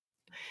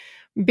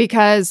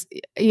 Because,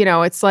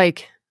 it's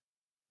like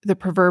the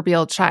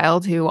proverbial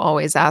child who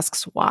always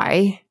asks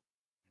why,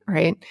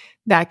 right?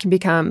 That can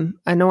become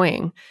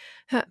annoying.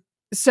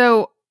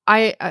 So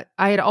I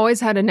had always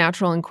had a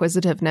natural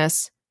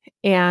inquisitiveness,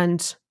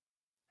 and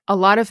a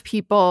lot of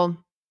people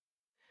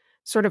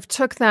sort of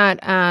took that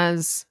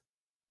as,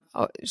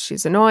 oh,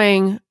 she's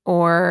annoying,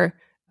 or,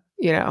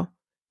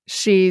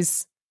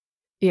 she's,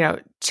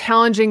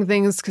 challenging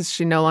things because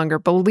she no longer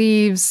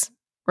believes,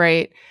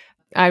 right?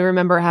 I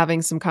remember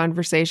having some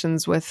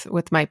conversations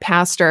with my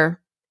pastor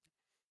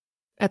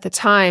at the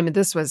time.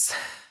 This was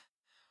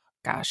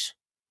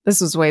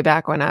way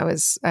back when I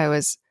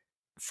was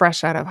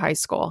fresh out of high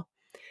school.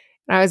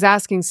 And I was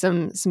asking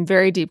some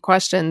very deep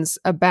questions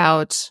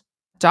about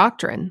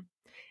doctrine.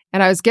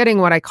 And I was getting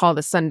what I call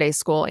the Sunday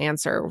school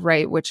answer,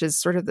 right? Which is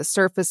sort of the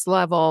surface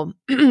level.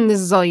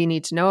 This is all you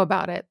need to know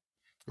about it.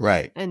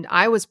 Right. And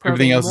I was probing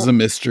Everything else is a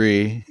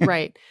mystery.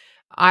 Right.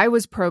 I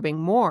was probing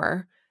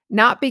more,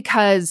 not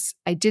because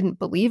I didn't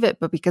believe it,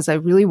 but because I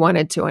really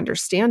wanted to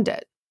understand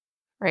it.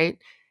 Right.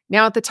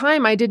 Now, at the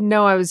time, I didn't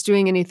know I was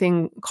doing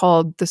anything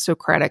called the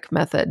Socratic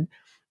method.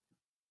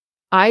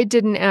 I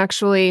didn't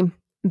actually,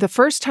 the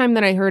first time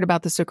that I heard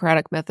about the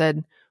Socratic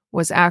method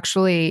was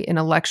actually in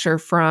a lecture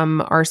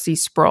from R.C.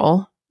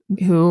 Sproul,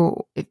 who,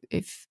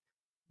 if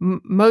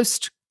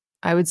most,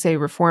 I would say,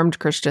 Reformed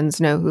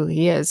Christians know who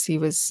he is. He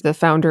was the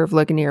founder of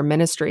Ligonier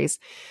Ministries.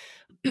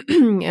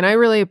 And I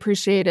really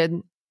appreciated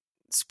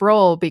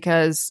Sproul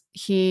because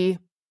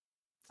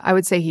I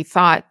would say he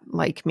thought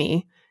like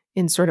me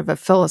in sort of a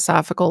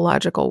philosophical,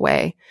 logical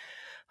way.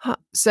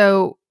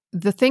 So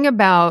the thing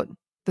about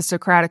the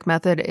Socratic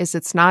method is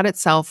it's not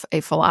itself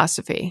a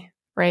philosophy,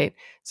 right?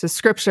 So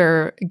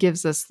scripture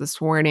gives us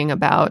this warning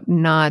about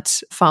not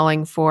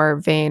falling for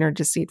vain or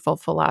deceitful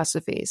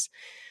philosophies.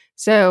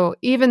 So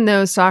even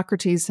though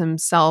Socrates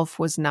himself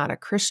was not a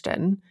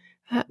Christian,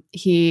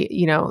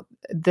 he,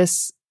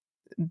 this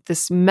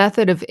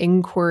method of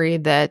inquiry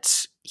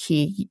that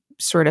he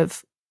sort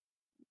of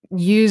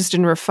used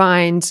and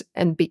refined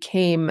and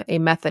became a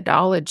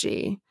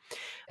methodology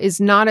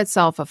is not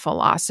itself a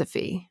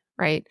philosophy,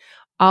 right?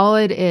 All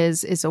it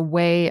is a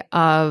way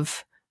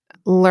of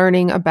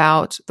learning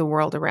about the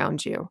world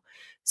around you.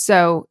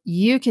 So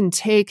you can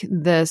take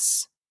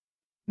this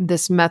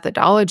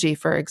methodology,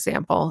 for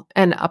example,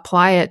 and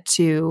apply it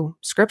to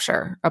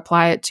scripture,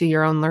 apply it to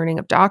your own learning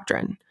of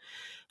doctrine.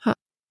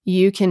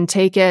 You can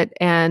take it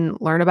and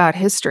learn about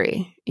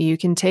history. You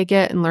can take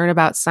it and learn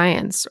about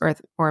science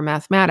or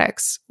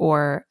mathematics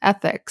or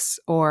ethics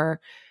or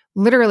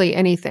literally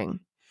anything,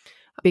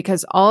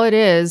 because all it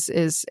is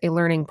a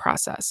learning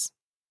process.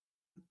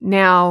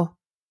 Now,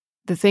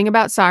 the thing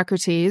about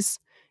Socrates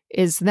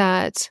is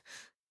that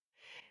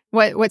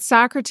what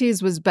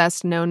Socrates was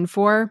best known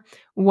for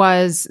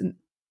was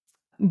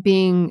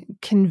being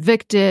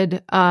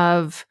convicted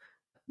of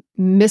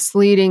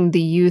misleading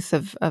the youth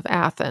of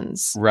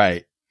Athens.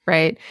 Right.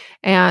 Right.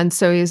 And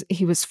so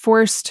he was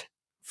forced,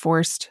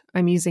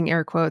 I'm using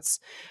air quotes,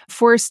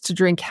 forced to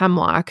drink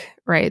hemlock,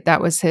 right?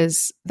 That was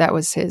his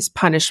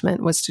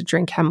punishment, was to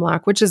drink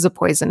hemlock, which is a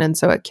poison. And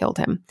so it killed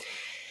him.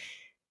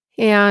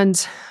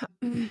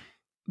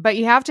 But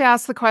you have to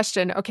ask the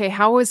question, okay,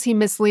 how was he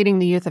misleading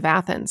the youth of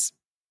Athens?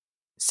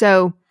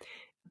 So,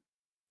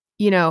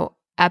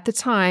 at the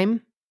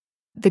time,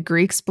 the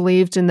Greeks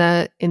believed in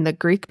the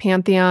Greek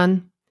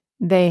pantheon.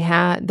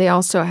 They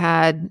also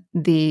had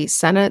the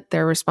Senate.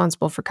 They're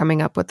responsible for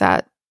coming up with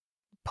that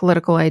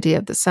political idea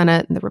of the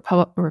Senate and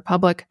the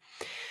Republic.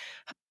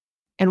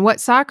 And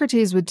what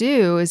Socrates would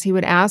do is he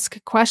would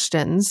ask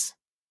questions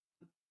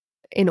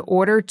in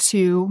order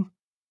to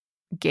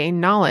gain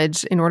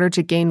knowledge, in order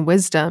to gain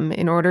wisdom,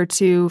 in order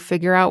to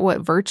figure out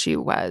what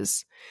virtue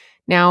was.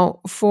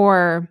 Now,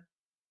 for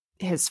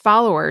his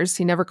followers,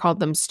 he never called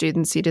them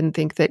students. He didn't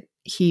think that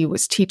he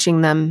was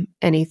teaching them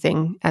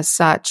anything as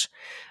such.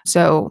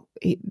 So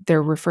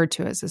they're referred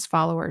to as his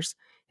followers.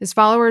 His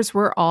followers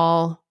were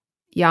all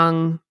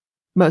young,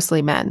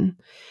 mostly men.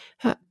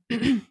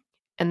 And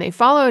they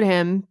followed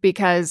him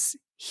because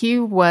he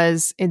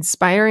was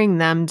inspiring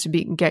them to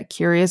get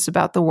curious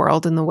about the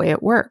world and the way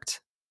it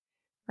worked,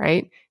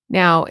 right?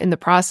 Now, in the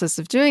process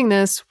of doing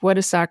this, what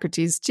does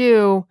Socrates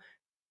do?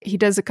 He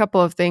does a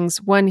couple of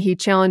things. One, he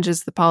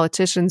challenges the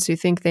politicians who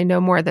think they know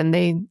more than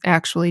they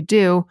actually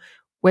do,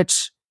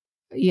 which,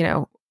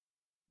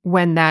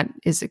 when that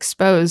is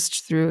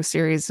exposed through a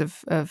series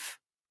of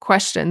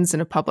questions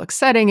in a public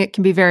setting, it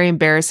can be very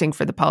embarrassing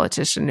for the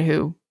politician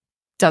who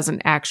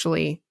doesn't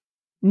actually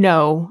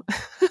know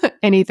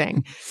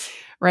anything,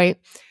 right?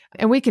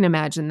 And we can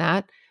imagine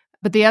that.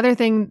 But the other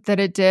thing that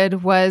it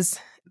did was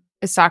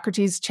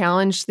Socrates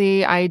challenged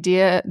the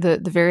idea, the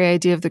very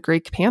idea of the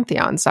Greek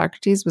pantheon.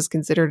 Socrates was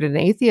considered an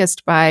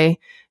atheist by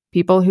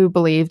people who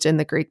believed in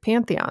the Greek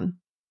pantheon.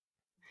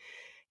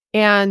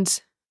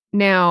 And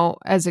now,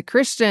 as a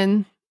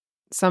Christian,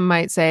 some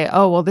might say,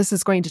 oh, well, this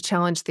is going to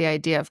challenge the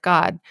idea of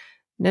God.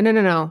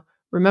 No.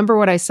 Remember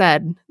what I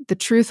said. The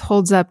truth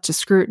holds up to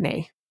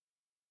scrutiny,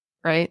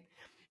 right?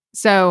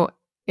 So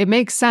it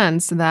makes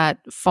sense that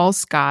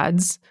false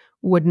gods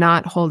would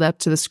not hold up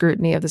to the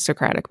scrutiny of the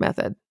Socratic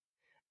method.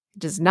 It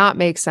does not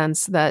make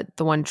sense that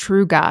the one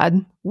true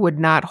God would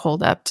not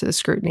hold up to the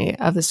scrutiny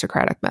of the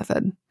Socratic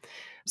method.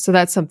 So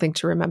that's something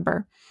to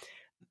remember.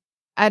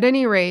 At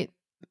any rate,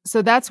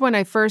 so that's when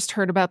I first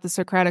heard about the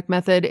Socratic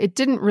method. It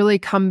didn't really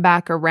come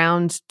back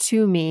around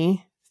to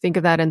me. Think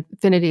of that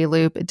infinity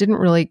loop. It didn't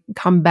really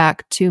come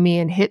back to me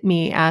and hit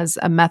me as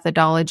a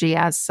methodology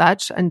as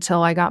such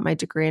until I got my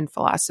degree in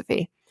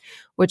philosophy,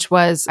 which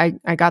was,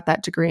 I got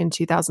that degree in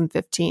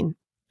 2015.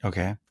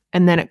 Okay.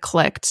 And then it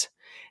clicked.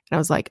 And I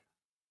was like,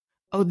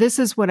 oh, this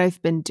is what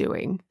I've been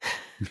doing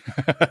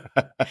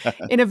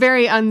in a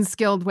very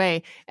unskilled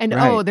way. And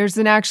Right. there's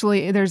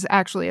actually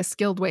a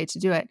skilled way to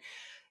do it.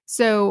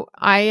 So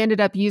I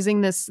ended up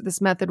using this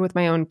method with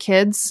my own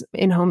kids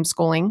in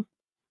homeschooling.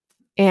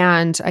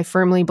 And I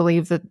firmly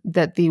believe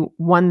that the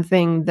one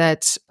thing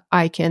that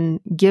I can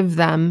give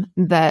them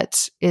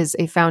that is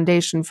a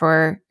foundation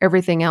for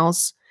everything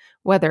else,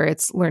 whether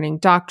it's learning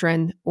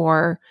doctrine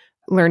or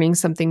learning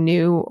something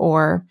new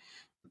or,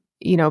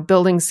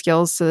 building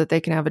skills so that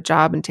they can have a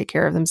job and take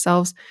care of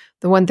themselves,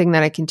 the one thing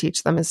that I can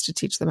teach them is to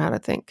teach them how to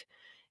think.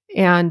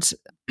 And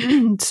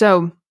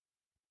so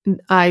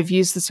I've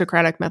used the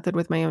Socratic method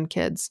with my own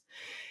kids.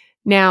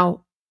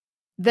 Now,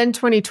 then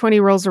 2020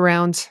 rolls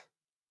around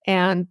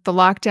and the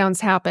lockdowns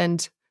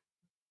happened.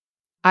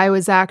 I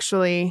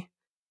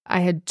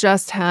had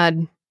just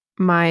had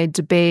my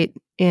debate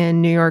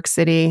in New York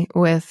City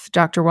with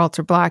Dr.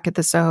 Walter Black at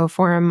the Soho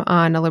Forum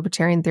on a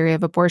libertarian theory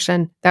of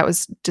abortion. That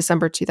was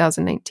December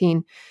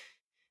 2019.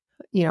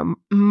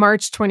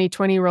 March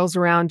 2020 rolls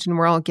around and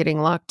we're all getting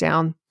locked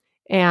down.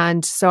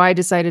 And so I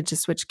decided to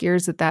switch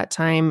gears at that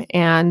time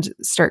and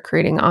start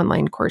creating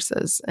online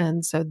courses.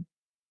 And so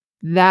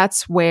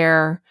that's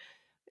where,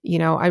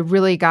 I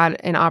really got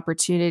an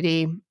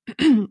opportunity.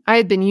 I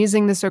had been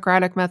using the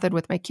Socratic method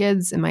with my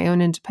kids in my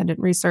own independent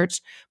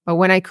research. But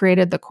when I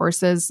created the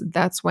courses,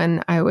 that's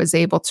when I was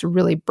able to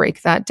really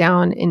break that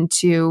down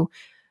into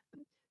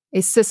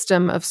a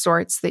system of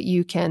sorts that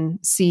you can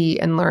see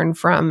and learn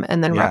from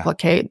and then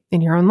replicate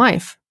in your own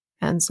life.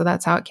 And so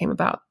that's how it came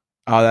about.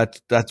 Oh,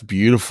 that's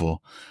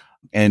beautiful.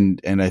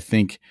 And I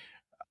think,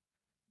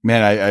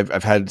 man,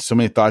 I've had so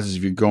many thoughts as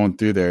you're going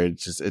through there.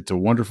 It's a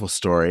wonderful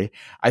story.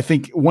 I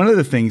think one of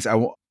the things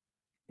I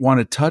want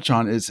to touch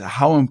on is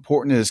how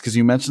important it is, because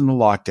you mentioned the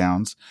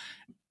lockdowns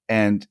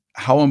and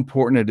how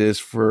important it is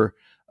for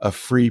a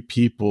free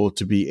people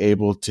to be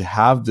able to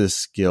have this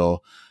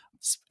skill,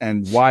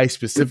 and why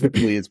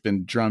specifically it's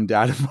been drummed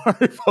out of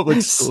our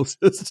public school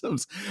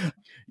systems.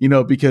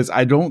 Because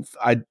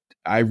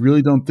I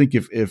really don't think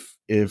if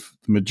the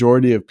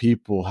majority of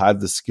people had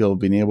the skill of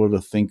being able to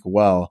think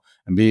well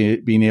and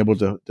being able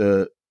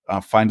to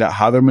find out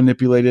how they're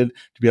manipulated,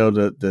 to be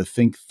able to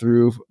think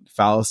through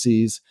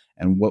fallacies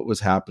and what was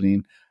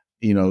happening,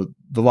 the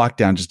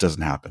lockdown just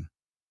doesn't happen,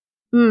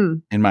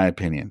 in my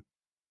opinion.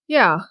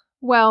 Yeah.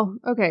 Well,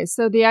 okay.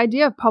 So the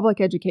idea of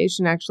public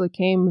education actually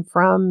came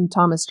from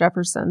Thomas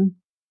Jefferson.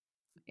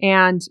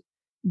 And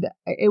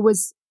it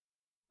was,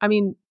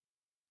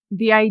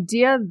 the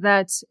idea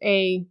that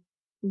a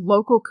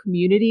local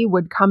community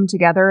would come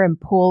together and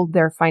pool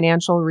their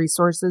financial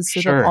resources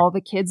so that all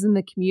the kids in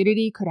the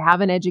community could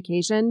have an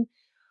education.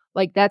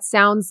 Like, that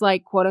sounds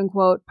like quote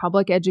unquote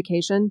public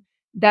education.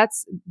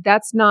 That's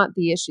not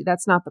the issue.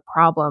 That's not the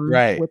problem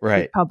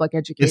with public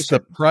education. It's the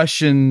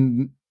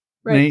Prussian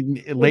late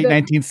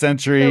 19th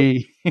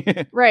century.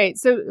 Right.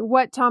 So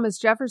what Thomas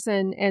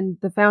Jefferson and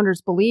the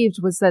founders believed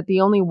was that the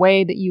only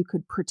way that you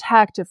could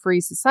protect a free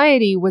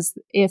society was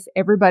if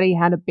everybody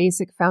had a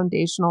basic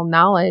foundational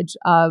knowledge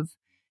of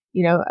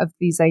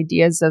these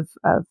ideas of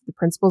the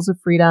principles of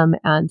freedom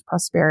and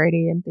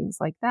prosperity and things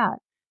like that,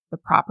 the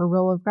proper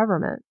role of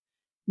government.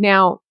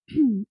 Now,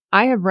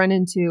 I have run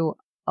into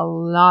a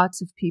lot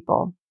of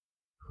people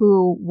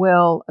who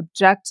will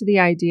object to the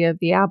idea of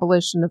the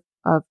abolition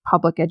of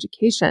public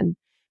education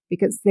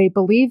because they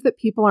believe that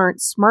people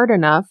aren't smart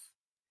enough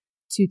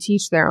to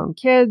teach their own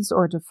kids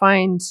or to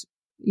find,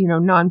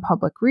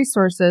 non-public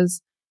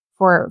resources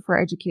for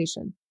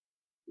education.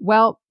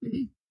 Well,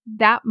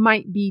 that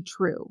might be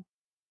true.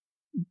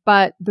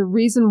 But the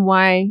reason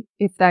why,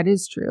 if that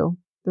is true,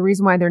 the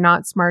reason why they're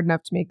not smart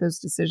enough to make those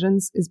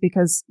decisions is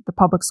because the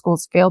public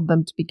schools failed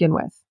them to begin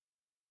with,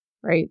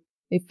 right?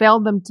 They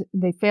failed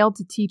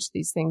to teach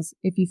these things.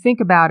 If you think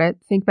about it,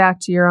 think back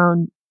to your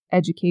own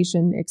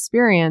education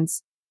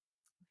experience.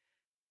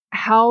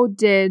 how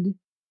did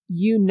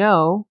you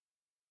know,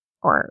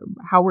 or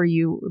how were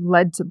you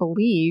led to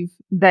believe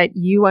that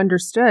you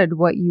understood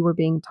what you were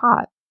being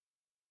taught?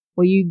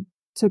 Well, you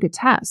took a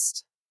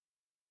test,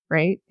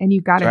 right? And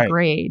you got That's a right.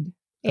 grade,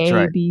 That's A,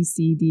 right. B,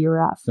 C, D,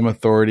 or F. Some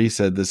authority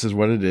said this is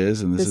what it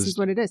is, and This is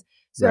what it is.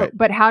 So, right.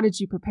 But how did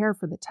you prepare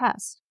for the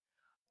test?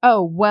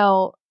 Oh,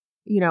 well,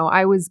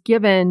 I was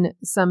given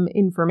some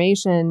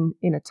information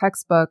in a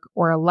textbook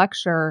or a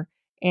lecture,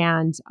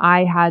 and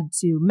I had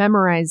to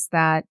memorize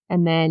that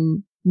and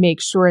then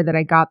make sure that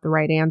I got the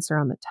right answer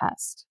on the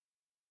test.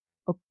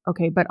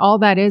 Okay, but all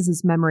that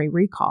is memory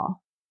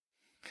recall,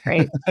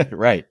 right?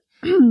 Right.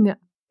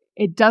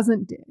 It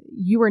doesn't,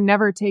 you were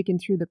never taken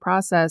through the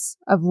process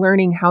of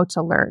learning how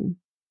to learn.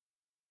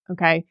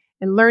 Okay.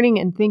 And learning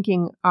and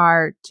thinking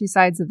are two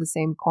sides of the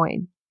same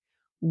coin.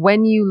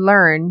 When you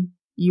learn,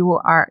 you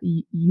are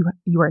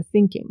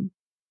thinking,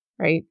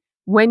 right?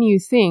 When you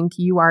think,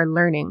 you are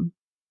learning.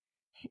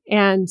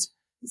 And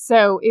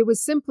so it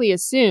was simply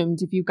assumed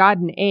if you got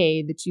an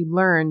A that you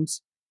learned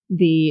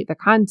the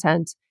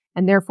content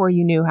and therefore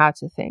you knew how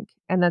to think.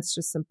 And that's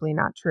just simply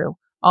not true.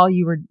 All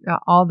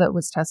that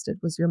was tested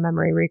was your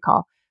memory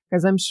recall.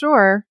 Because I'm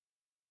sure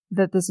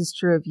that this is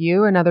true of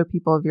you and other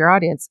people of your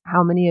audience.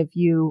 How many of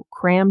you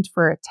crammed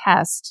for a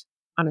test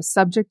on a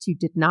subject you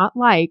did not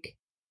like?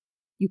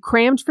 You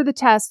crammed for the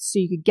test so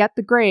you could get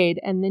the grade,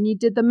 and then you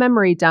did the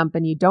memory dump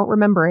and you don't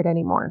remember it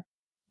anymore.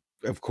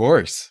 Of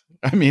course.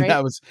 I mean, Right?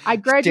 that was I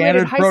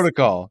graduated standard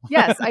protocol.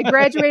 Yes, I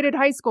graduated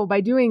high school by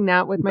doing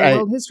that with my Right.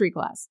 world history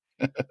class.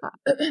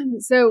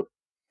 So,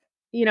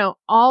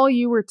 all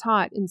you were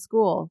taught in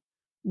school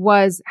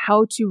was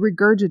how to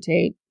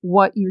regurgitate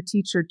what your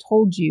teacher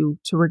told you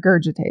to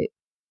regurgitate.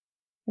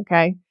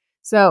 Okay.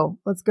 So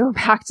let's go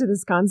back to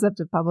this concept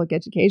of public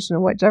education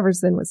and what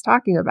Jefferson was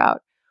talking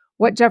about.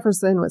 What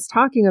Jefferson was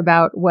talking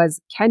about was,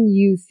 can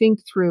you think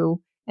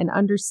through and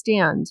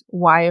understand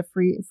why a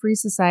free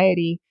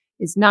society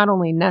is not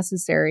only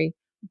necessary,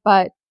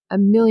 but a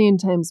million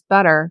times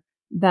better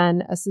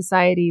than a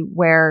society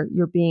where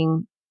you're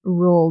being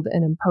ruled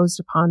and imposed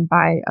upon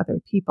by other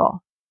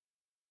people?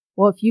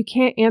 Well, if you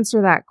can't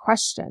answer that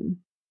question,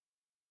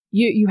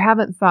 you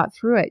haven't thought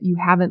through it. You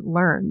haven't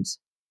learned.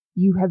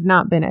 You have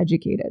not been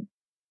educated,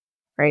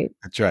 right?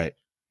 That's right.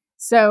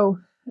 So,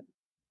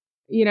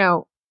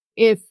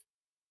 if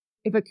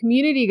a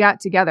community got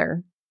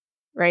together,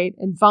 right,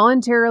 and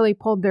voluntarily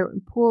pooled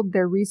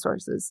their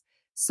resources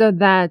so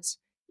that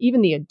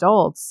even the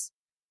adults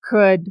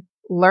could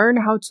learn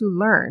how to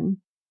learn,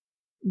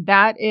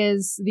 that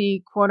is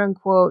the quote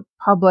unquote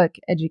public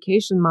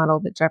education model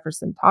that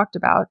Jefferson talked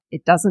about.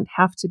 It doesn't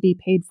have to be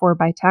paid for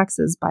by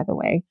taxes, by the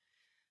way.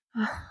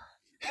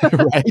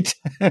 Right.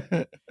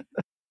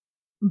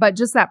 But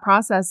just that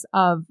process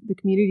of the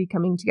community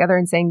coming together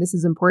and saying, this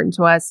is important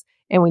to us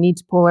and we need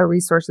to pool our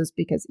resources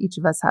because each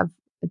of us have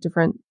a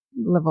different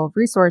level of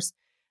resource.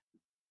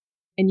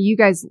 And you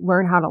guys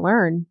learn how to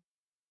learn.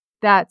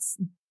 That is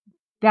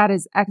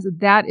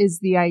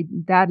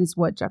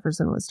what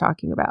Jefferson was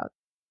talking about.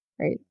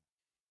 Right.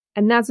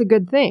 And that's a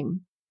good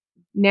thing.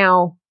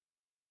 Now,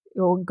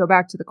 we'll go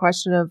back to the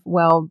question of,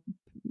 well,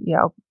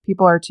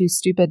 people are too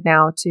stupid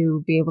now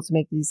to be able to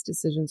make these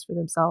decisions for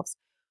themselves.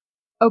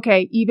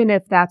 Okay, even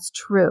if that's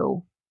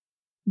true,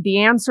 the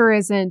answer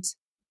isn't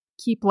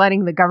keep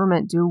letting the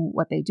government do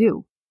what they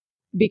do,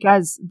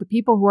 because the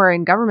people who are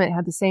in government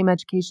had the same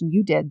education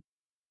you did.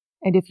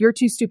 And if you're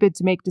too stupid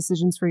to make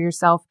decisions for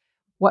yourself,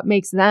 what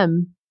makes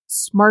them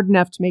smart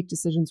enough to make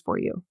decisions for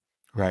you?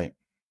 Right.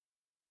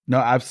 No,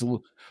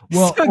 absolutely.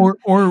 Well,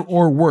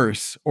 or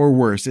worse.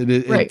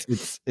 Right.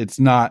 It's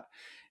not.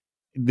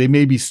 They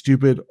may be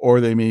stupid, or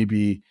they may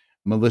be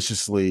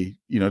maliciously,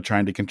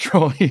 trying to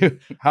control you.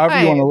 However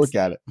you want to look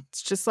at it.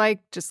 It's just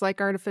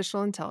like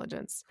artificial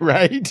intelligence,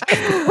 right?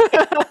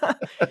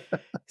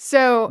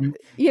 So,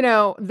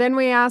 then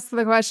we ask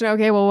the question,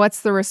 okay, well,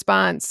 what's the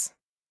response?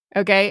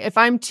 Okay, if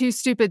I'm too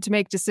stupid to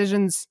make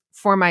decisions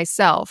for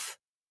myself,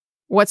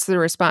 what's the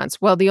response?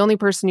 Well, the only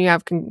person you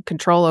have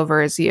control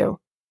over is you.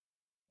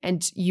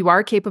 And you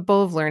are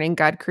capable of learning.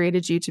 God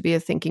created you to be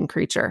a thinking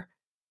creature.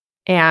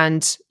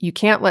 And you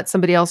can't let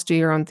somebody else do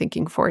your own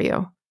thinking for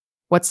you.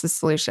 What's the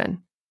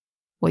solution?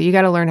 Well, you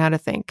got to learn how to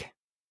think.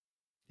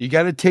 You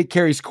got to take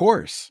Kerry's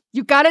course.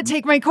 You got to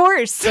take my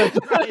course. That's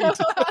right.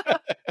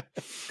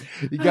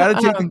 You got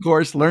to take the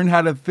course, learn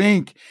how to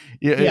think.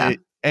 Yeah.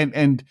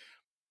 And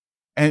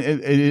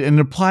it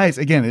applies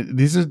again.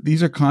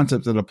 These are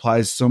concepts that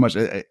applies so much.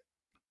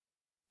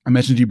 I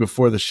mentioned to you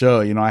before the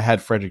show, I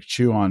had Frederick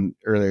Chu on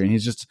earlier, and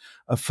he's just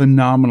a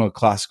phenomenal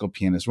classical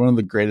pianist, one of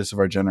the greatest of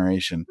our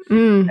generation.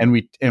 And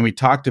we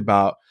talked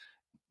about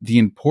the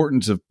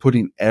importance of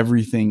putting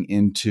everything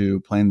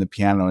into playing the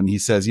piano. And he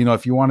says,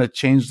 if you want to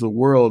change the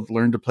world,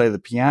 learn to play the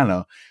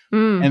piano.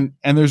 And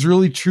there's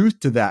really truth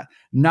to that,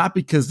 not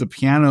because the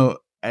piano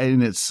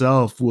in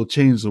itself will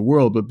change the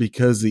world, but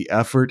because the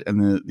effort and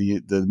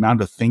the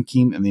amount of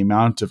thinking and the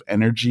amount of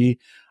energy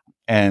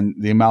and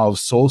the amount of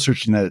soul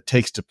searching that it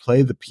takes to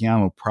play the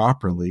piano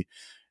properly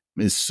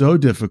is so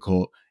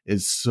difficult.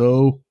 It's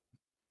so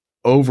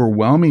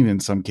overwhelming in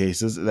some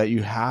cases that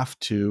you have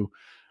to,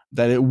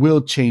 that it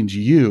will change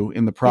you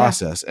in the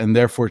process and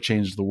therefore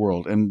change the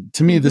world. And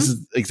to me, this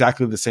is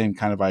exactly the same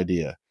kind of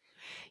idea.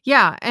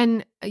 Yeah.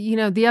 And,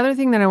 the other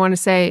thing that I want to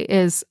say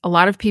is a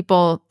lot of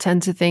people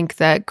tend to think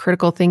that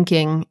critical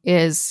thinking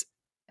is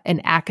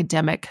an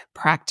academic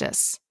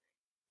practice,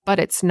 but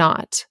it's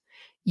not.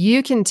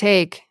 You can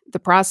take the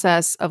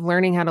process of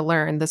learning how to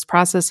learn, this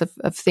process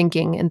of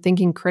thinking and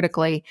thinking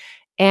critically,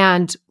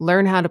 and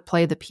learn how to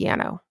play the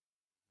piano,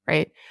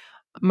 right?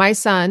 My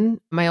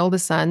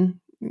oldest son,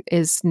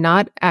 is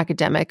not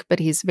academic, but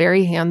he's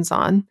very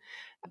hands-on.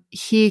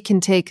 He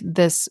can take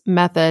this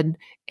method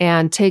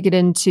and take it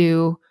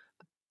into,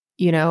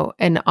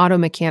 an auto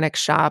mechanic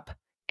shop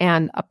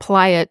and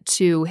apply it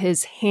to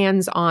his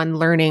hands-on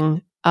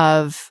learning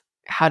of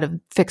how to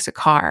fix a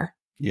car.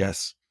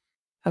 Yes.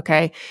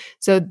 Okay.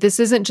 So this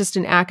isn't just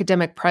an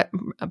academic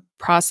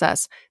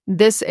process.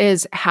 This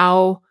is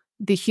how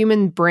the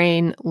human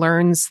brain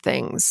learns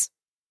things,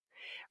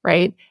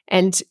 right?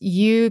 And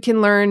you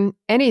can learn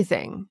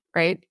anything,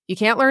 right? You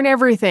can't learn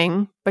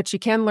everything, but you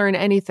can learn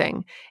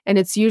anything. And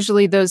it's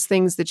usually those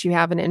things that you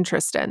have an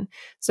interest in.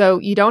 So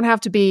you don't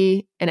have to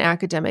be an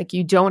academic.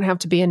 You don't have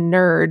to be a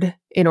nerd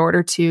in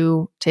order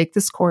to take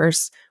this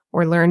course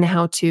or learn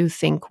how to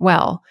think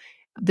well.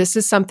 This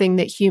is something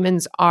that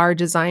humans are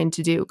designed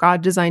to do.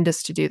 God designed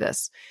us to do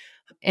this.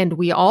 And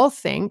we all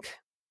think,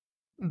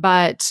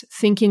 but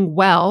thinking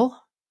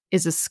well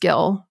is a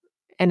skill,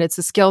 and it's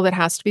a skill that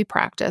has to be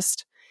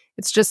practiced.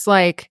 It's just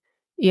like,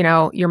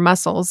 your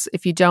muscles.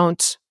 If you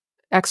don't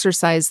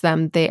exercise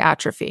them, they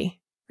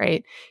atrophy,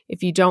 right?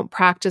 If you don't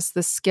practice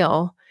the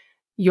skill,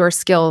 your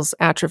skills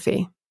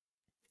atrophy.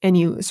 And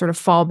you sort of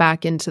fall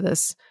back into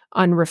this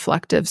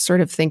unreflective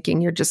sort of thinking.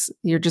 You're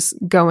just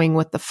going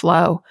with the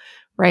flow,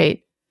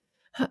 right?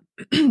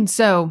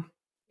 So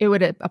it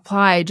would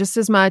apply just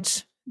as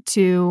much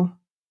to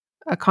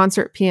a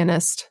concert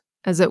pianist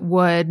as it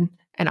would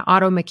an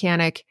auto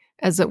mechanic,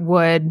 as it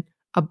would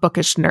a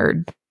bookish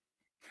nerd.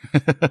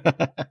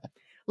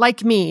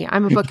 Like me,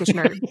 I'm a bookish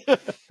nerd.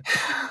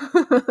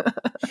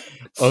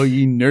 Oh,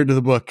 ye nerd of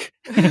the book.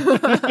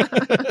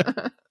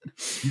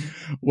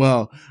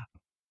 Well,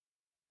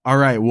 all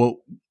right.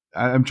 Well,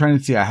 I'm trying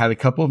to see. I had a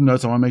couple of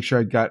notes. I want to make sure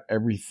I got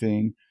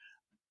everything.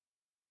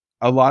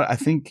 I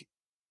think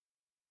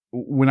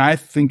when I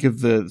think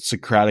of the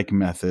Socratic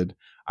method,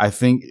 I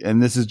think,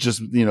 and this is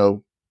just,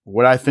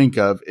 what I think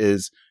of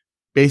is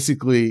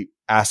basically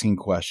asking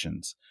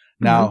questions.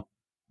 Now,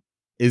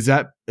 is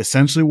that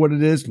essentially what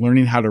it is?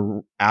 Learning how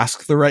to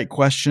ask the right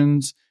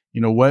questions?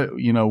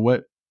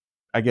 What,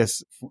 I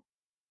guess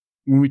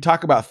when we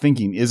talk about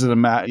thinking, is it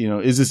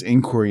is this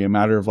inquiry a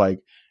matter of like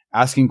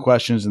asking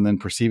questions and then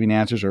perceiving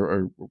answers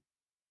or?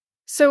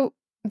 So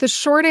the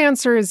short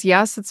answer is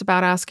yes, it's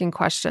about asking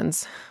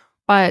questions.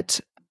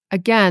 But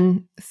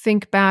again,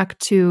 think back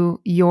to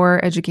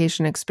your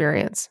education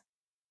experience.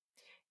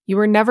 You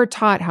were never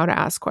taught how to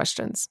ask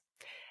questions.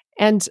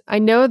 And I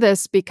know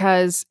this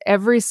because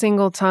every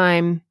single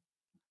time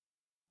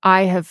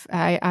I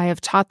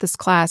have taught this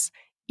class,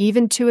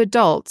 even to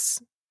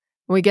adults,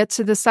 when we get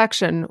to the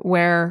section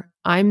where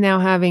I'm now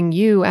having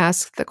you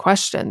ask the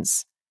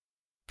questions,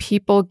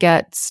 people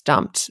get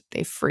stumped.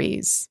 They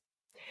freeze.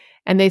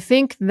 And they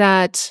think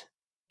that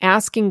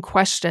asking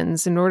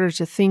questions in order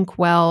to think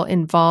well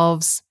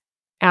involves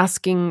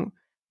asking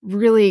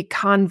really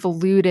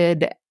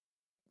convoluted,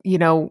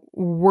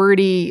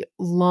 wordy,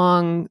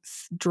 long,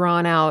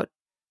 drawn out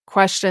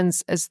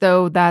questions as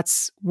though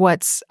that's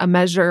what's a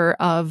measure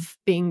of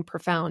being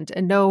profound.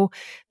 And no,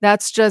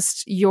 that's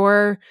just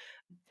your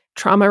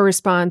trauma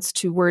response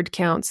to word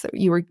counts that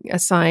you were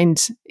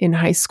assigned in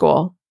high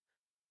school.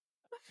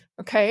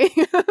 Okay.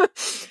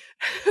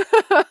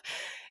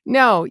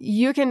 No,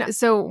 you can.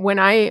 So when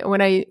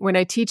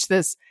I teach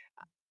this,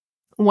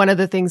 one of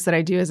the things that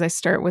I do is I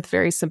start with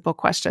very simple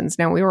questions.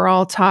 Now, we were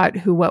all taught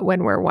who, what,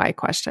 when, where, why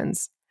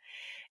questions.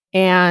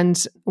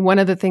 And one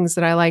of the things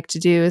that I like to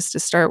do is to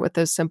start with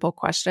those simple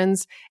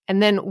questions.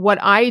 And then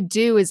what I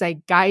do is I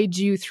guide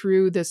you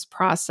through this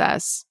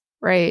process,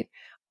 right,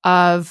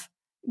 of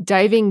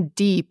diving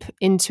deep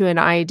into an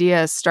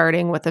idea,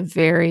 starting with a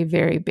very,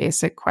 very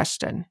basic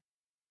question.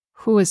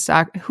 Who is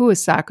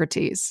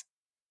Socrates,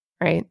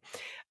 right?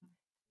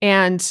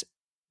 And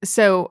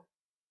so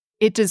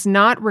it does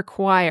not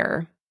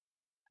require,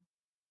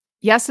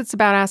 yes, it's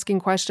about asking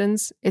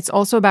questions. It's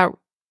also about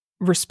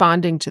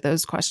responding to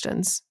those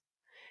questions.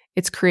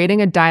 It's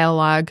creating a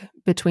dialogue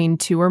between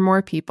two or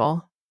more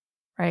people,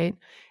 right?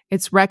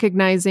 It's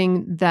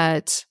recognizing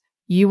that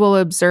you will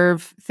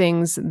observe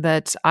things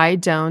that I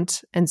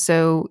don't, and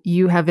so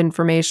you have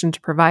information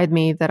to provide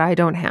me that I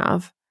don't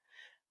have,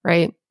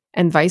 right?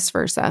 And vice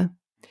versa.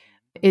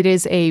 It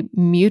is a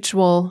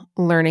mutual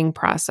learning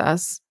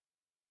process.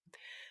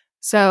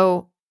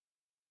 So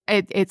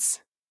it's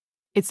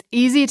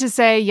easy to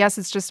say, yes,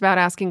 it's just about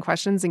asking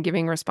questions and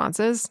giving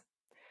responses,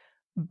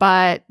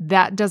 but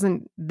that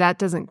doesn't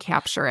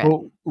capture it.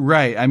 Well,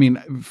 right. I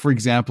mean, for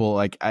example,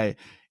 like I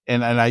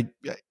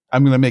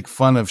I'm going to make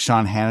fun of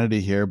Sean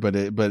Hannity here, but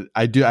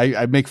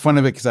I make fun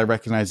of it because I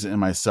recognize it in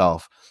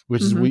myself,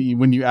 which is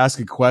when you ask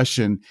a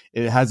question,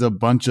 it has a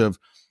bunch of,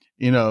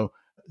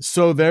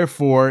 so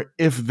therefore,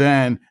 if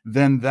then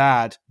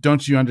that,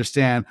 don't you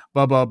understand?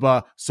 Blah, blah,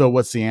 blah. So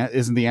what's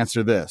isn't the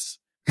answer this?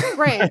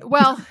 Right.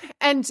 Well,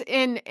 and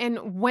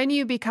when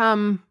you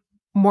become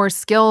more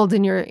skilled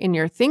in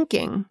your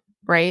thinking,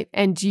 right?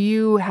 And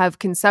you have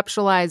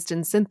conceptualized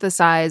and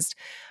synthesized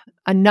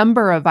a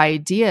number of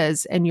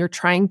ideas and you're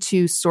trying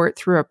to sort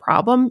through a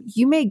problem,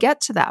 you may get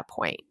to that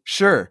point.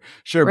 Sure.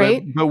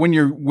 Right? But when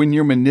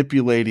you're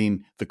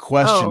manipulating the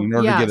question in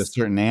order to get a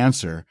certain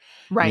answer,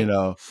 right.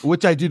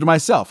 Which I do to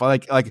myself. I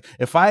like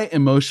if I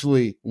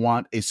emotionally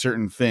want a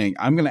certain thing,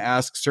 I'm going to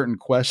ask certain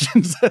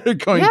questions that are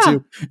going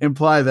to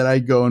imply that I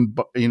go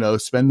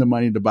and, spend the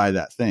money to buy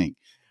that thing.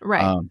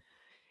 Right.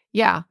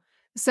 Yeah.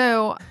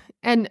 So,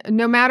 and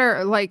no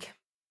matter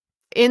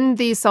in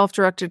the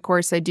self-directed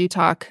course, I do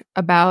talk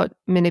about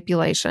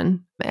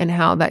manipulation and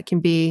how that can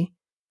be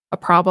a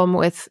problem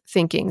with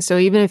thinking. So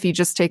even if you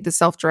just take the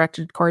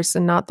self-directed course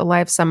and not the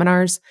live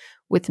seminars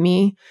with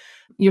me,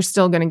 you're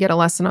still going to get a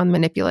lesson on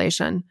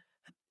manipulation.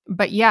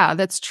 But yeah,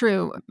 that's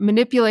true.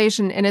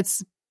 Manipulation, and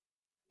it's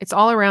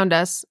all around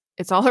us.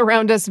 It's all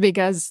around us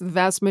because the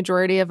vast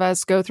majority of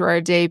us go through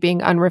our day being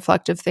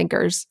unreflective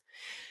thinkers,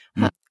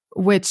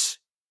 which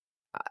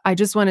I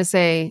just want to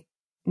say,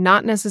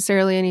 not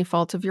necessarily any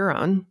fault of your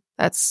own.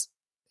 That's,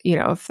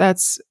 if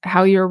that's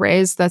how you're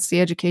raised, that's the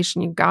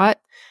education you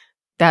got,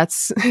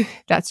 that's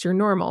your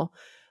normal.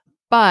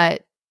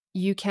 But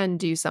you can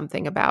do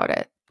something about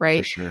it,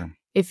 right? For sure.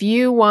 If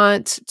you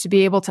want to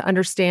be able to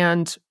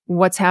understand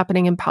what's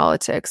happening in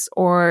politics,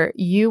 or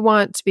you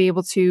want to be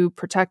able to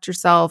protect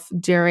yourself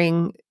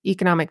during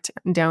economic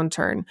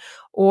downturn,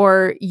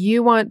 or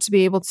you want to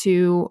be able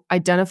to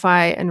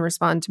identify and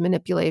respond to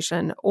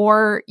manipulation,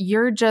 or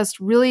you're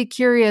just really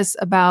curious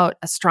about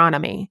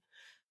astronomy,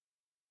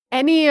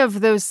 any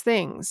of those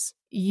things,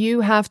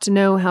 you have to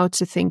know how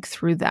to think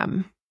through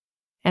them.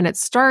 And it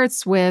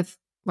starts with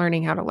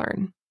learning how to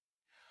learn.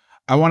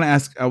 I want to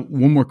ask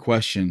one more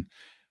question,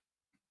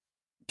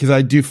 because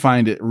I do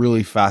find it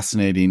really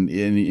fascinating.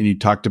 And you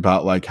talked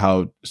about like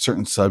how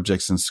certain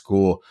subjects in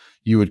school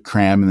you would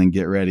cram and then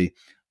get ready.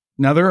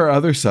 Now, there are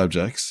other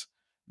subjects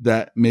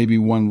that maybe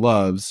one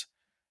loves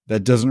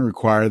that doesn't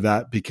require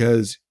that,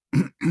 because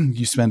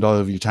you spend all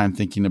of your time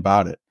thinking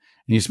about it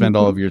and you spend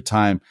all of your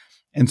time.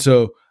 And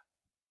so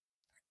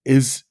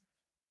is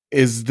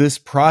this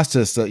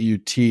process that you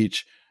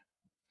teach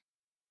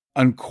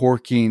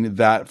uncorking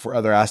that for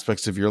other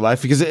aspects of your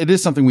life? Because it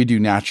is something we do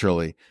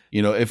naturally,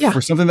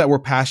 for something that we're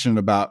passionate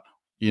about,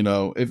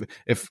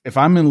 if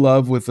I'm in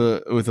love with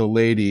a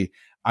lady,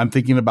 I'm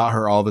thinking about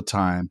her all the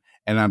time,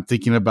 and I'm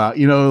thinking about,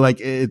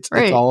 it's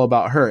all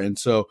about her. And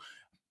so,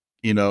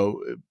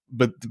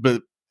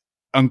 but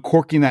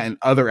uncorking that in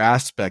other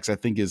aspects, I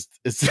think is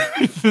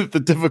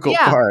the difficult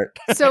part.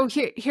 So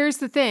here's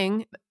the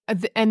thing.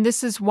 And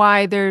this is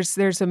why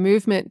there's a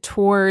movement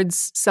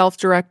towards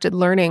self-directed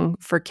learning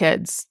for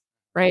kids,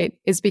 right?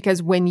 Is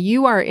because when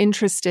you are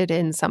interested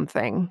in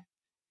something,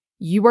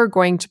 you are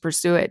going to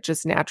pursue it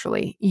just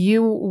naturally.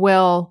 You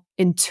will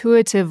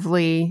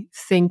intuitively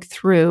think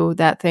through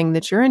that thing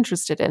that you're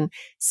interested in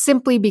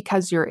simply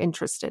because you're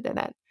interested in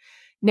it.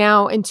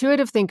 Now,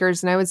 intuitive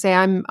thinkers, and I would say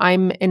I'm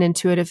an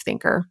intuitive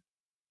thinker.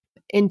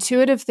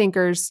 Intuitive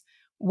thinkers,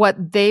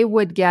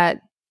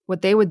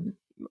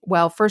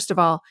 first of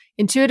all,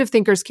 intuitive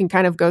thinkers can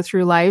kind of go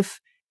through life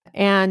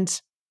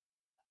and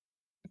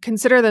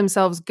consider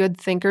themselves good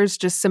thinkers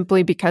just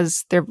simply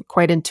because they're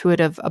quite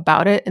intuitive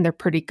about it and they're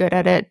pretty good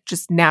at it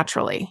just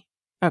naturally.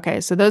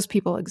 Okay, so those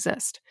people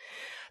exist.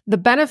 The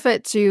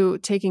benefit to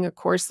taking a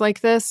course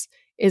like this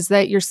is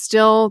that you're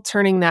still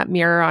turning that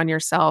mirror on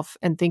yourself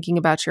and thinking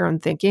about your own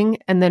thinking,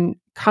 and then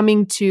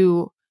coming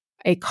to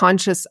a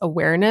conscious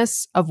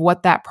awareness of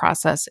what that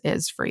process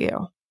is for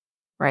you,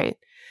 right?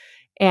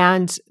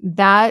 And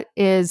that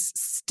is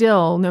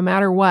still, no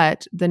matter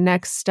what, the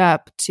next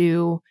step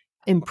to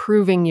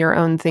improving your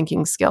own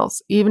thinking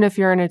skills. Even if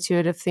you're an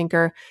intuitive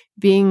thinker,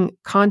 being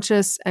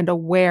conscious and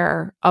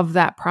aware of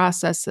that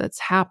process that's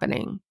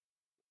happening,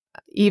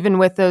 even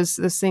with those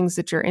things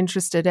that you're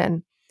interested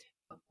in,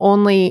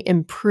 only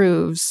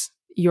improves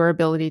your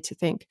ability to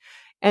think.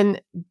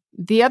 And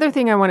the other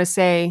thing I want to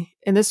say,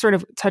 and this sort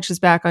of touches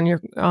back on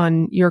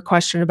your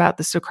question about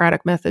the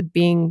Socratic method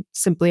being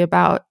simply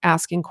about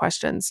asking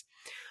questions.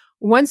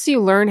 Once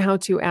you learn how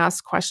to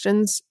ask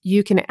questions,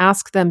 you can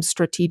ask them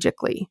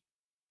strategically,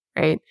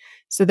 right?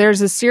 So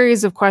there's a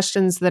series of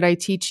questions that I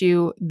teach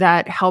you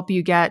that help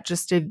you get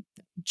just a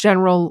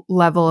general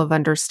level of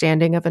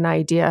understanding of an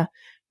idea,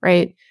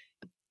 right?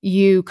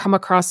 You come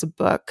across a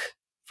book,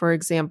 for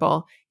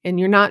example, and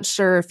you're not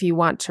sure if you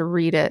want to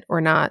read it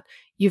or not.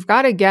 You've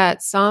got to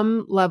get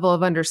some level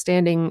of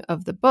understanding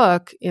of the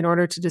book in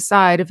order to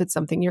decide if it's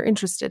something you're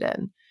interested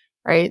in,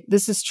 right?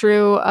 This is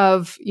true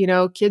of,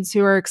 kids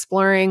who are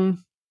exploring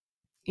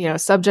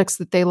subjects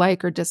that they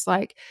like or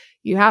dislike.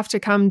 You have to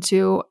come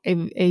to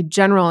a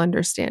general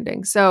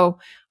understanding. So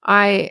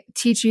I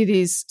teach you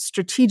these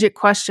strategic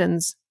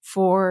questions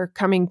for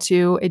coming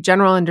to a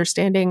general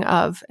understanding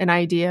of an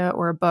idea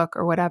or a book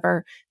or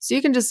whatever, so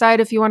you can decide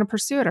if you want to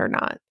pursue it or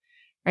not.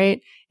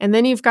 Right. And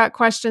then you've got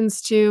questions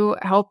to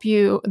help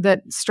you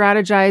that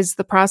strategize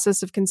the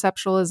process of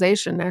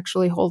conceptualization,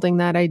 actually holding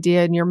that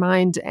idea in your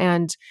mind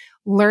and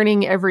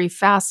learning every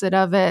facet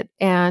of it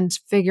and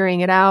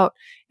figuring it out.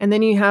 And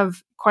then you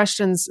have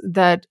questions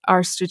that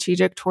are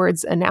strategic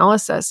towards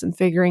analysis and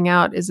figuring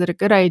out, is it a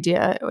good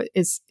idea?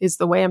 Is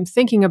the way I'm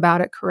thinking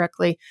about it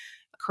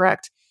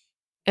correct?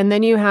 And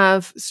then you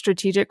have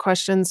strategic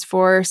questions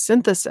for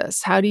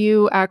synthesis. How do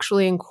you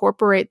actually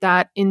incorporate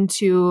that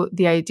into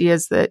the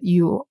ideas that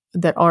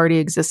already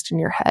exist in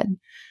your head,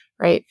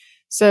 right?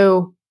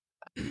 So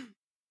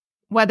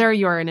whether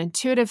you're an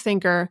intuitive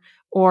thinker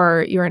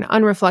or you're an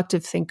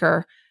unreflective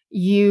thinker,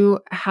 you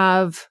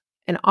have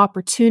an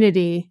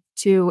opportunity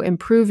to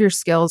improve your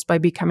skills by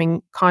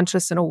becoming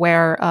conscious and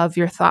aware of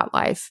your thought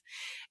life.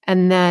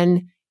 And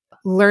then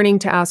learning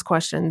to ask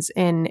questions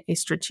in a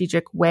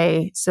strategic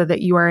way so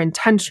that you are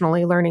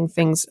intentionally learning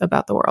things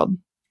about the world.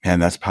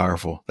 And that's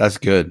powerful. That's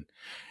good.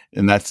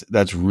 And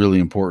that's really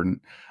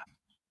important.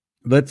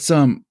 Let's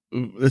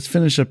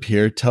finish up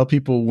here. Tell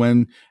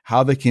people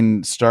how they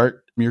can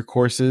start your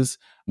courses.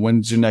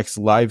 When's your next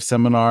live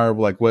seminar?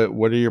 Like what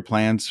are your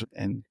plans?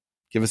 And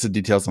give us the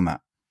details on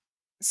that.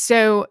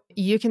 So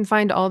you can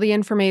find all the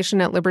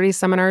information at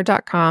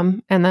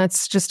libertyseminar.com, and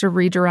that's just a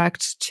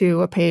redirect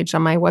to a page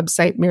on my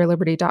website,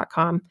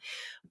 mereliberty.com.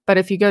 But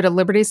if you go to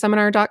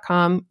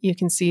libertyseminar.com, you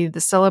can see the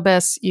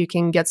syllabus. You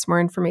can get some more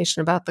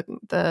information about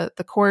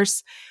the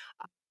course.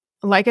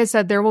 Like I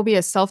said, there will be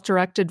a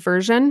self-directed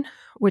version,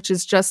 which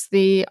is just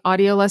the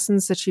audio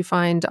lessons that you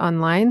find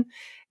online.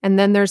 And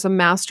then there's a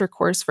master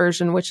course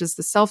version, which is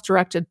the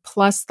self-directed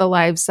plus the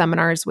live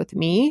seminars with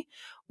me,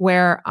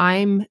 where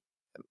I'm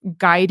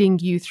guiding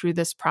you through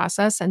this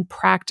process and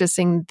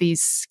practicing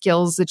these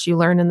skills that you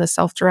learn in the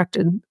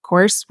self-directed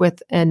course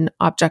with an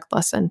object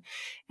lesson.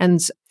 And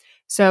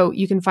so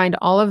you can find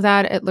all of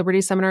that at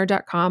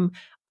libertyseminar.com.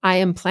 I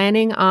am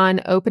planning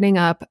on opening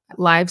up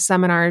live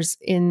seminars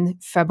in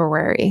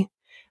February.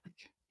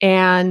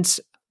 And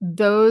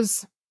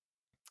those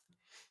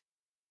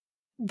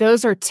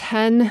are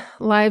 10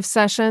 live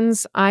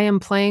sessions. I am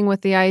playing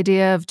with the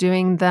idea of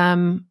doing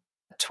them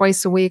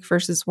twice a week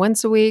versus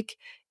once a week.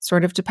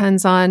 Sort of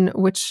depends on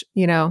which,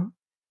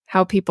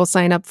 how people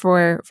sign up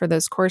for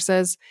those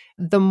courses.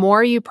 The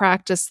more you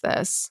practice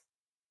this,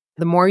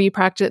 the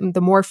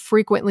more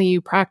frequently you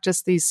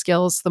practice these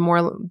skills, the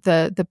more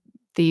the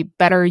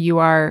better you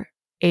are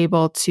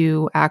able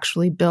to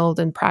actually build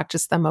and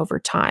practice them over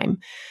time,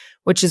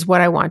 which is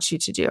what I want you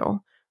to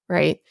do,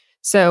 right?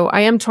 So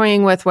I am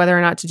toying with whether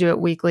or not to do it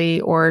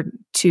weekly or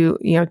two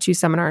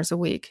seminars a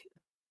week.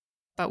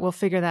 But we'll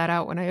figure that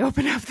out when I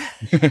open up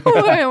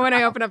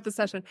the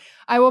session.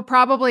 I will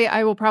probably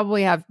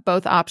have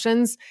both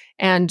options,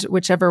 and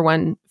whichever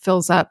one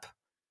fills up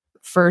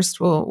first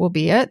will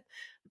be it.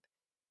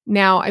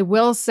 Now, I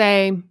will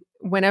say,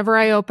 whenever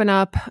I open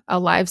up a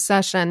live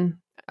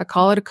session, I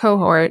call it a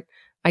cohort,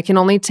 I can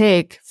only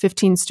take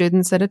 15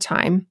 students at a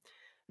time.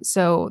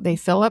 So they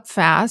fill up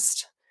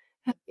fast.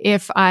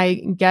 If I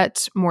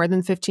get more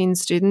than 15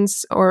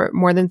 students or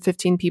more than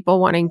 15 people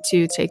wanting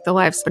to take the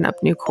live, spin up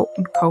new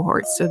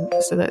cohorts so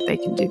that they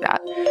can do that.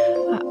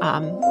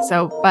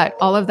 But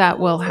all of that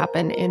will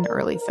happen in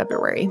early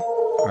February.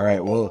 All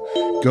right. Well,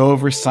 go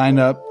over, sign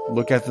up,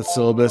 look at the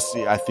syllabus.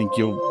 I think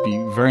you'll be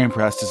very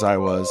impressed as I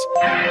was.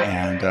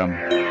 And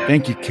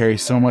thank you, Kerry,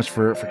 so much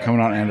for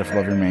coming on And If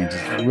Love Remains.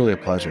 It's really a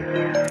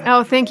pleasure.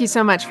 Oh, thank you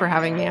so much for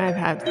having me. I've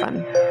had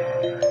fun.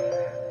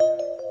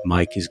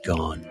 Mike is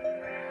gone.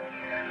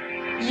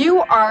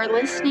 You are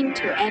listening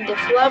to And If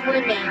Love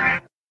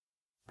Remains.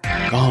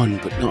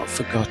 Gone but not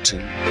forgotten.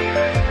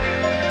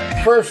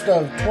 First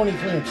of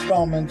 23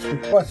 installments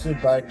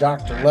requested by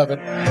Dr. Levitt.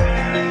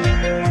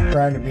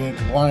 Trying to be in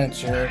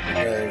compliance here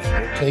because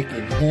we're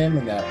taking him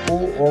and that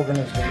whole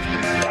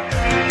organization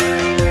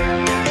down.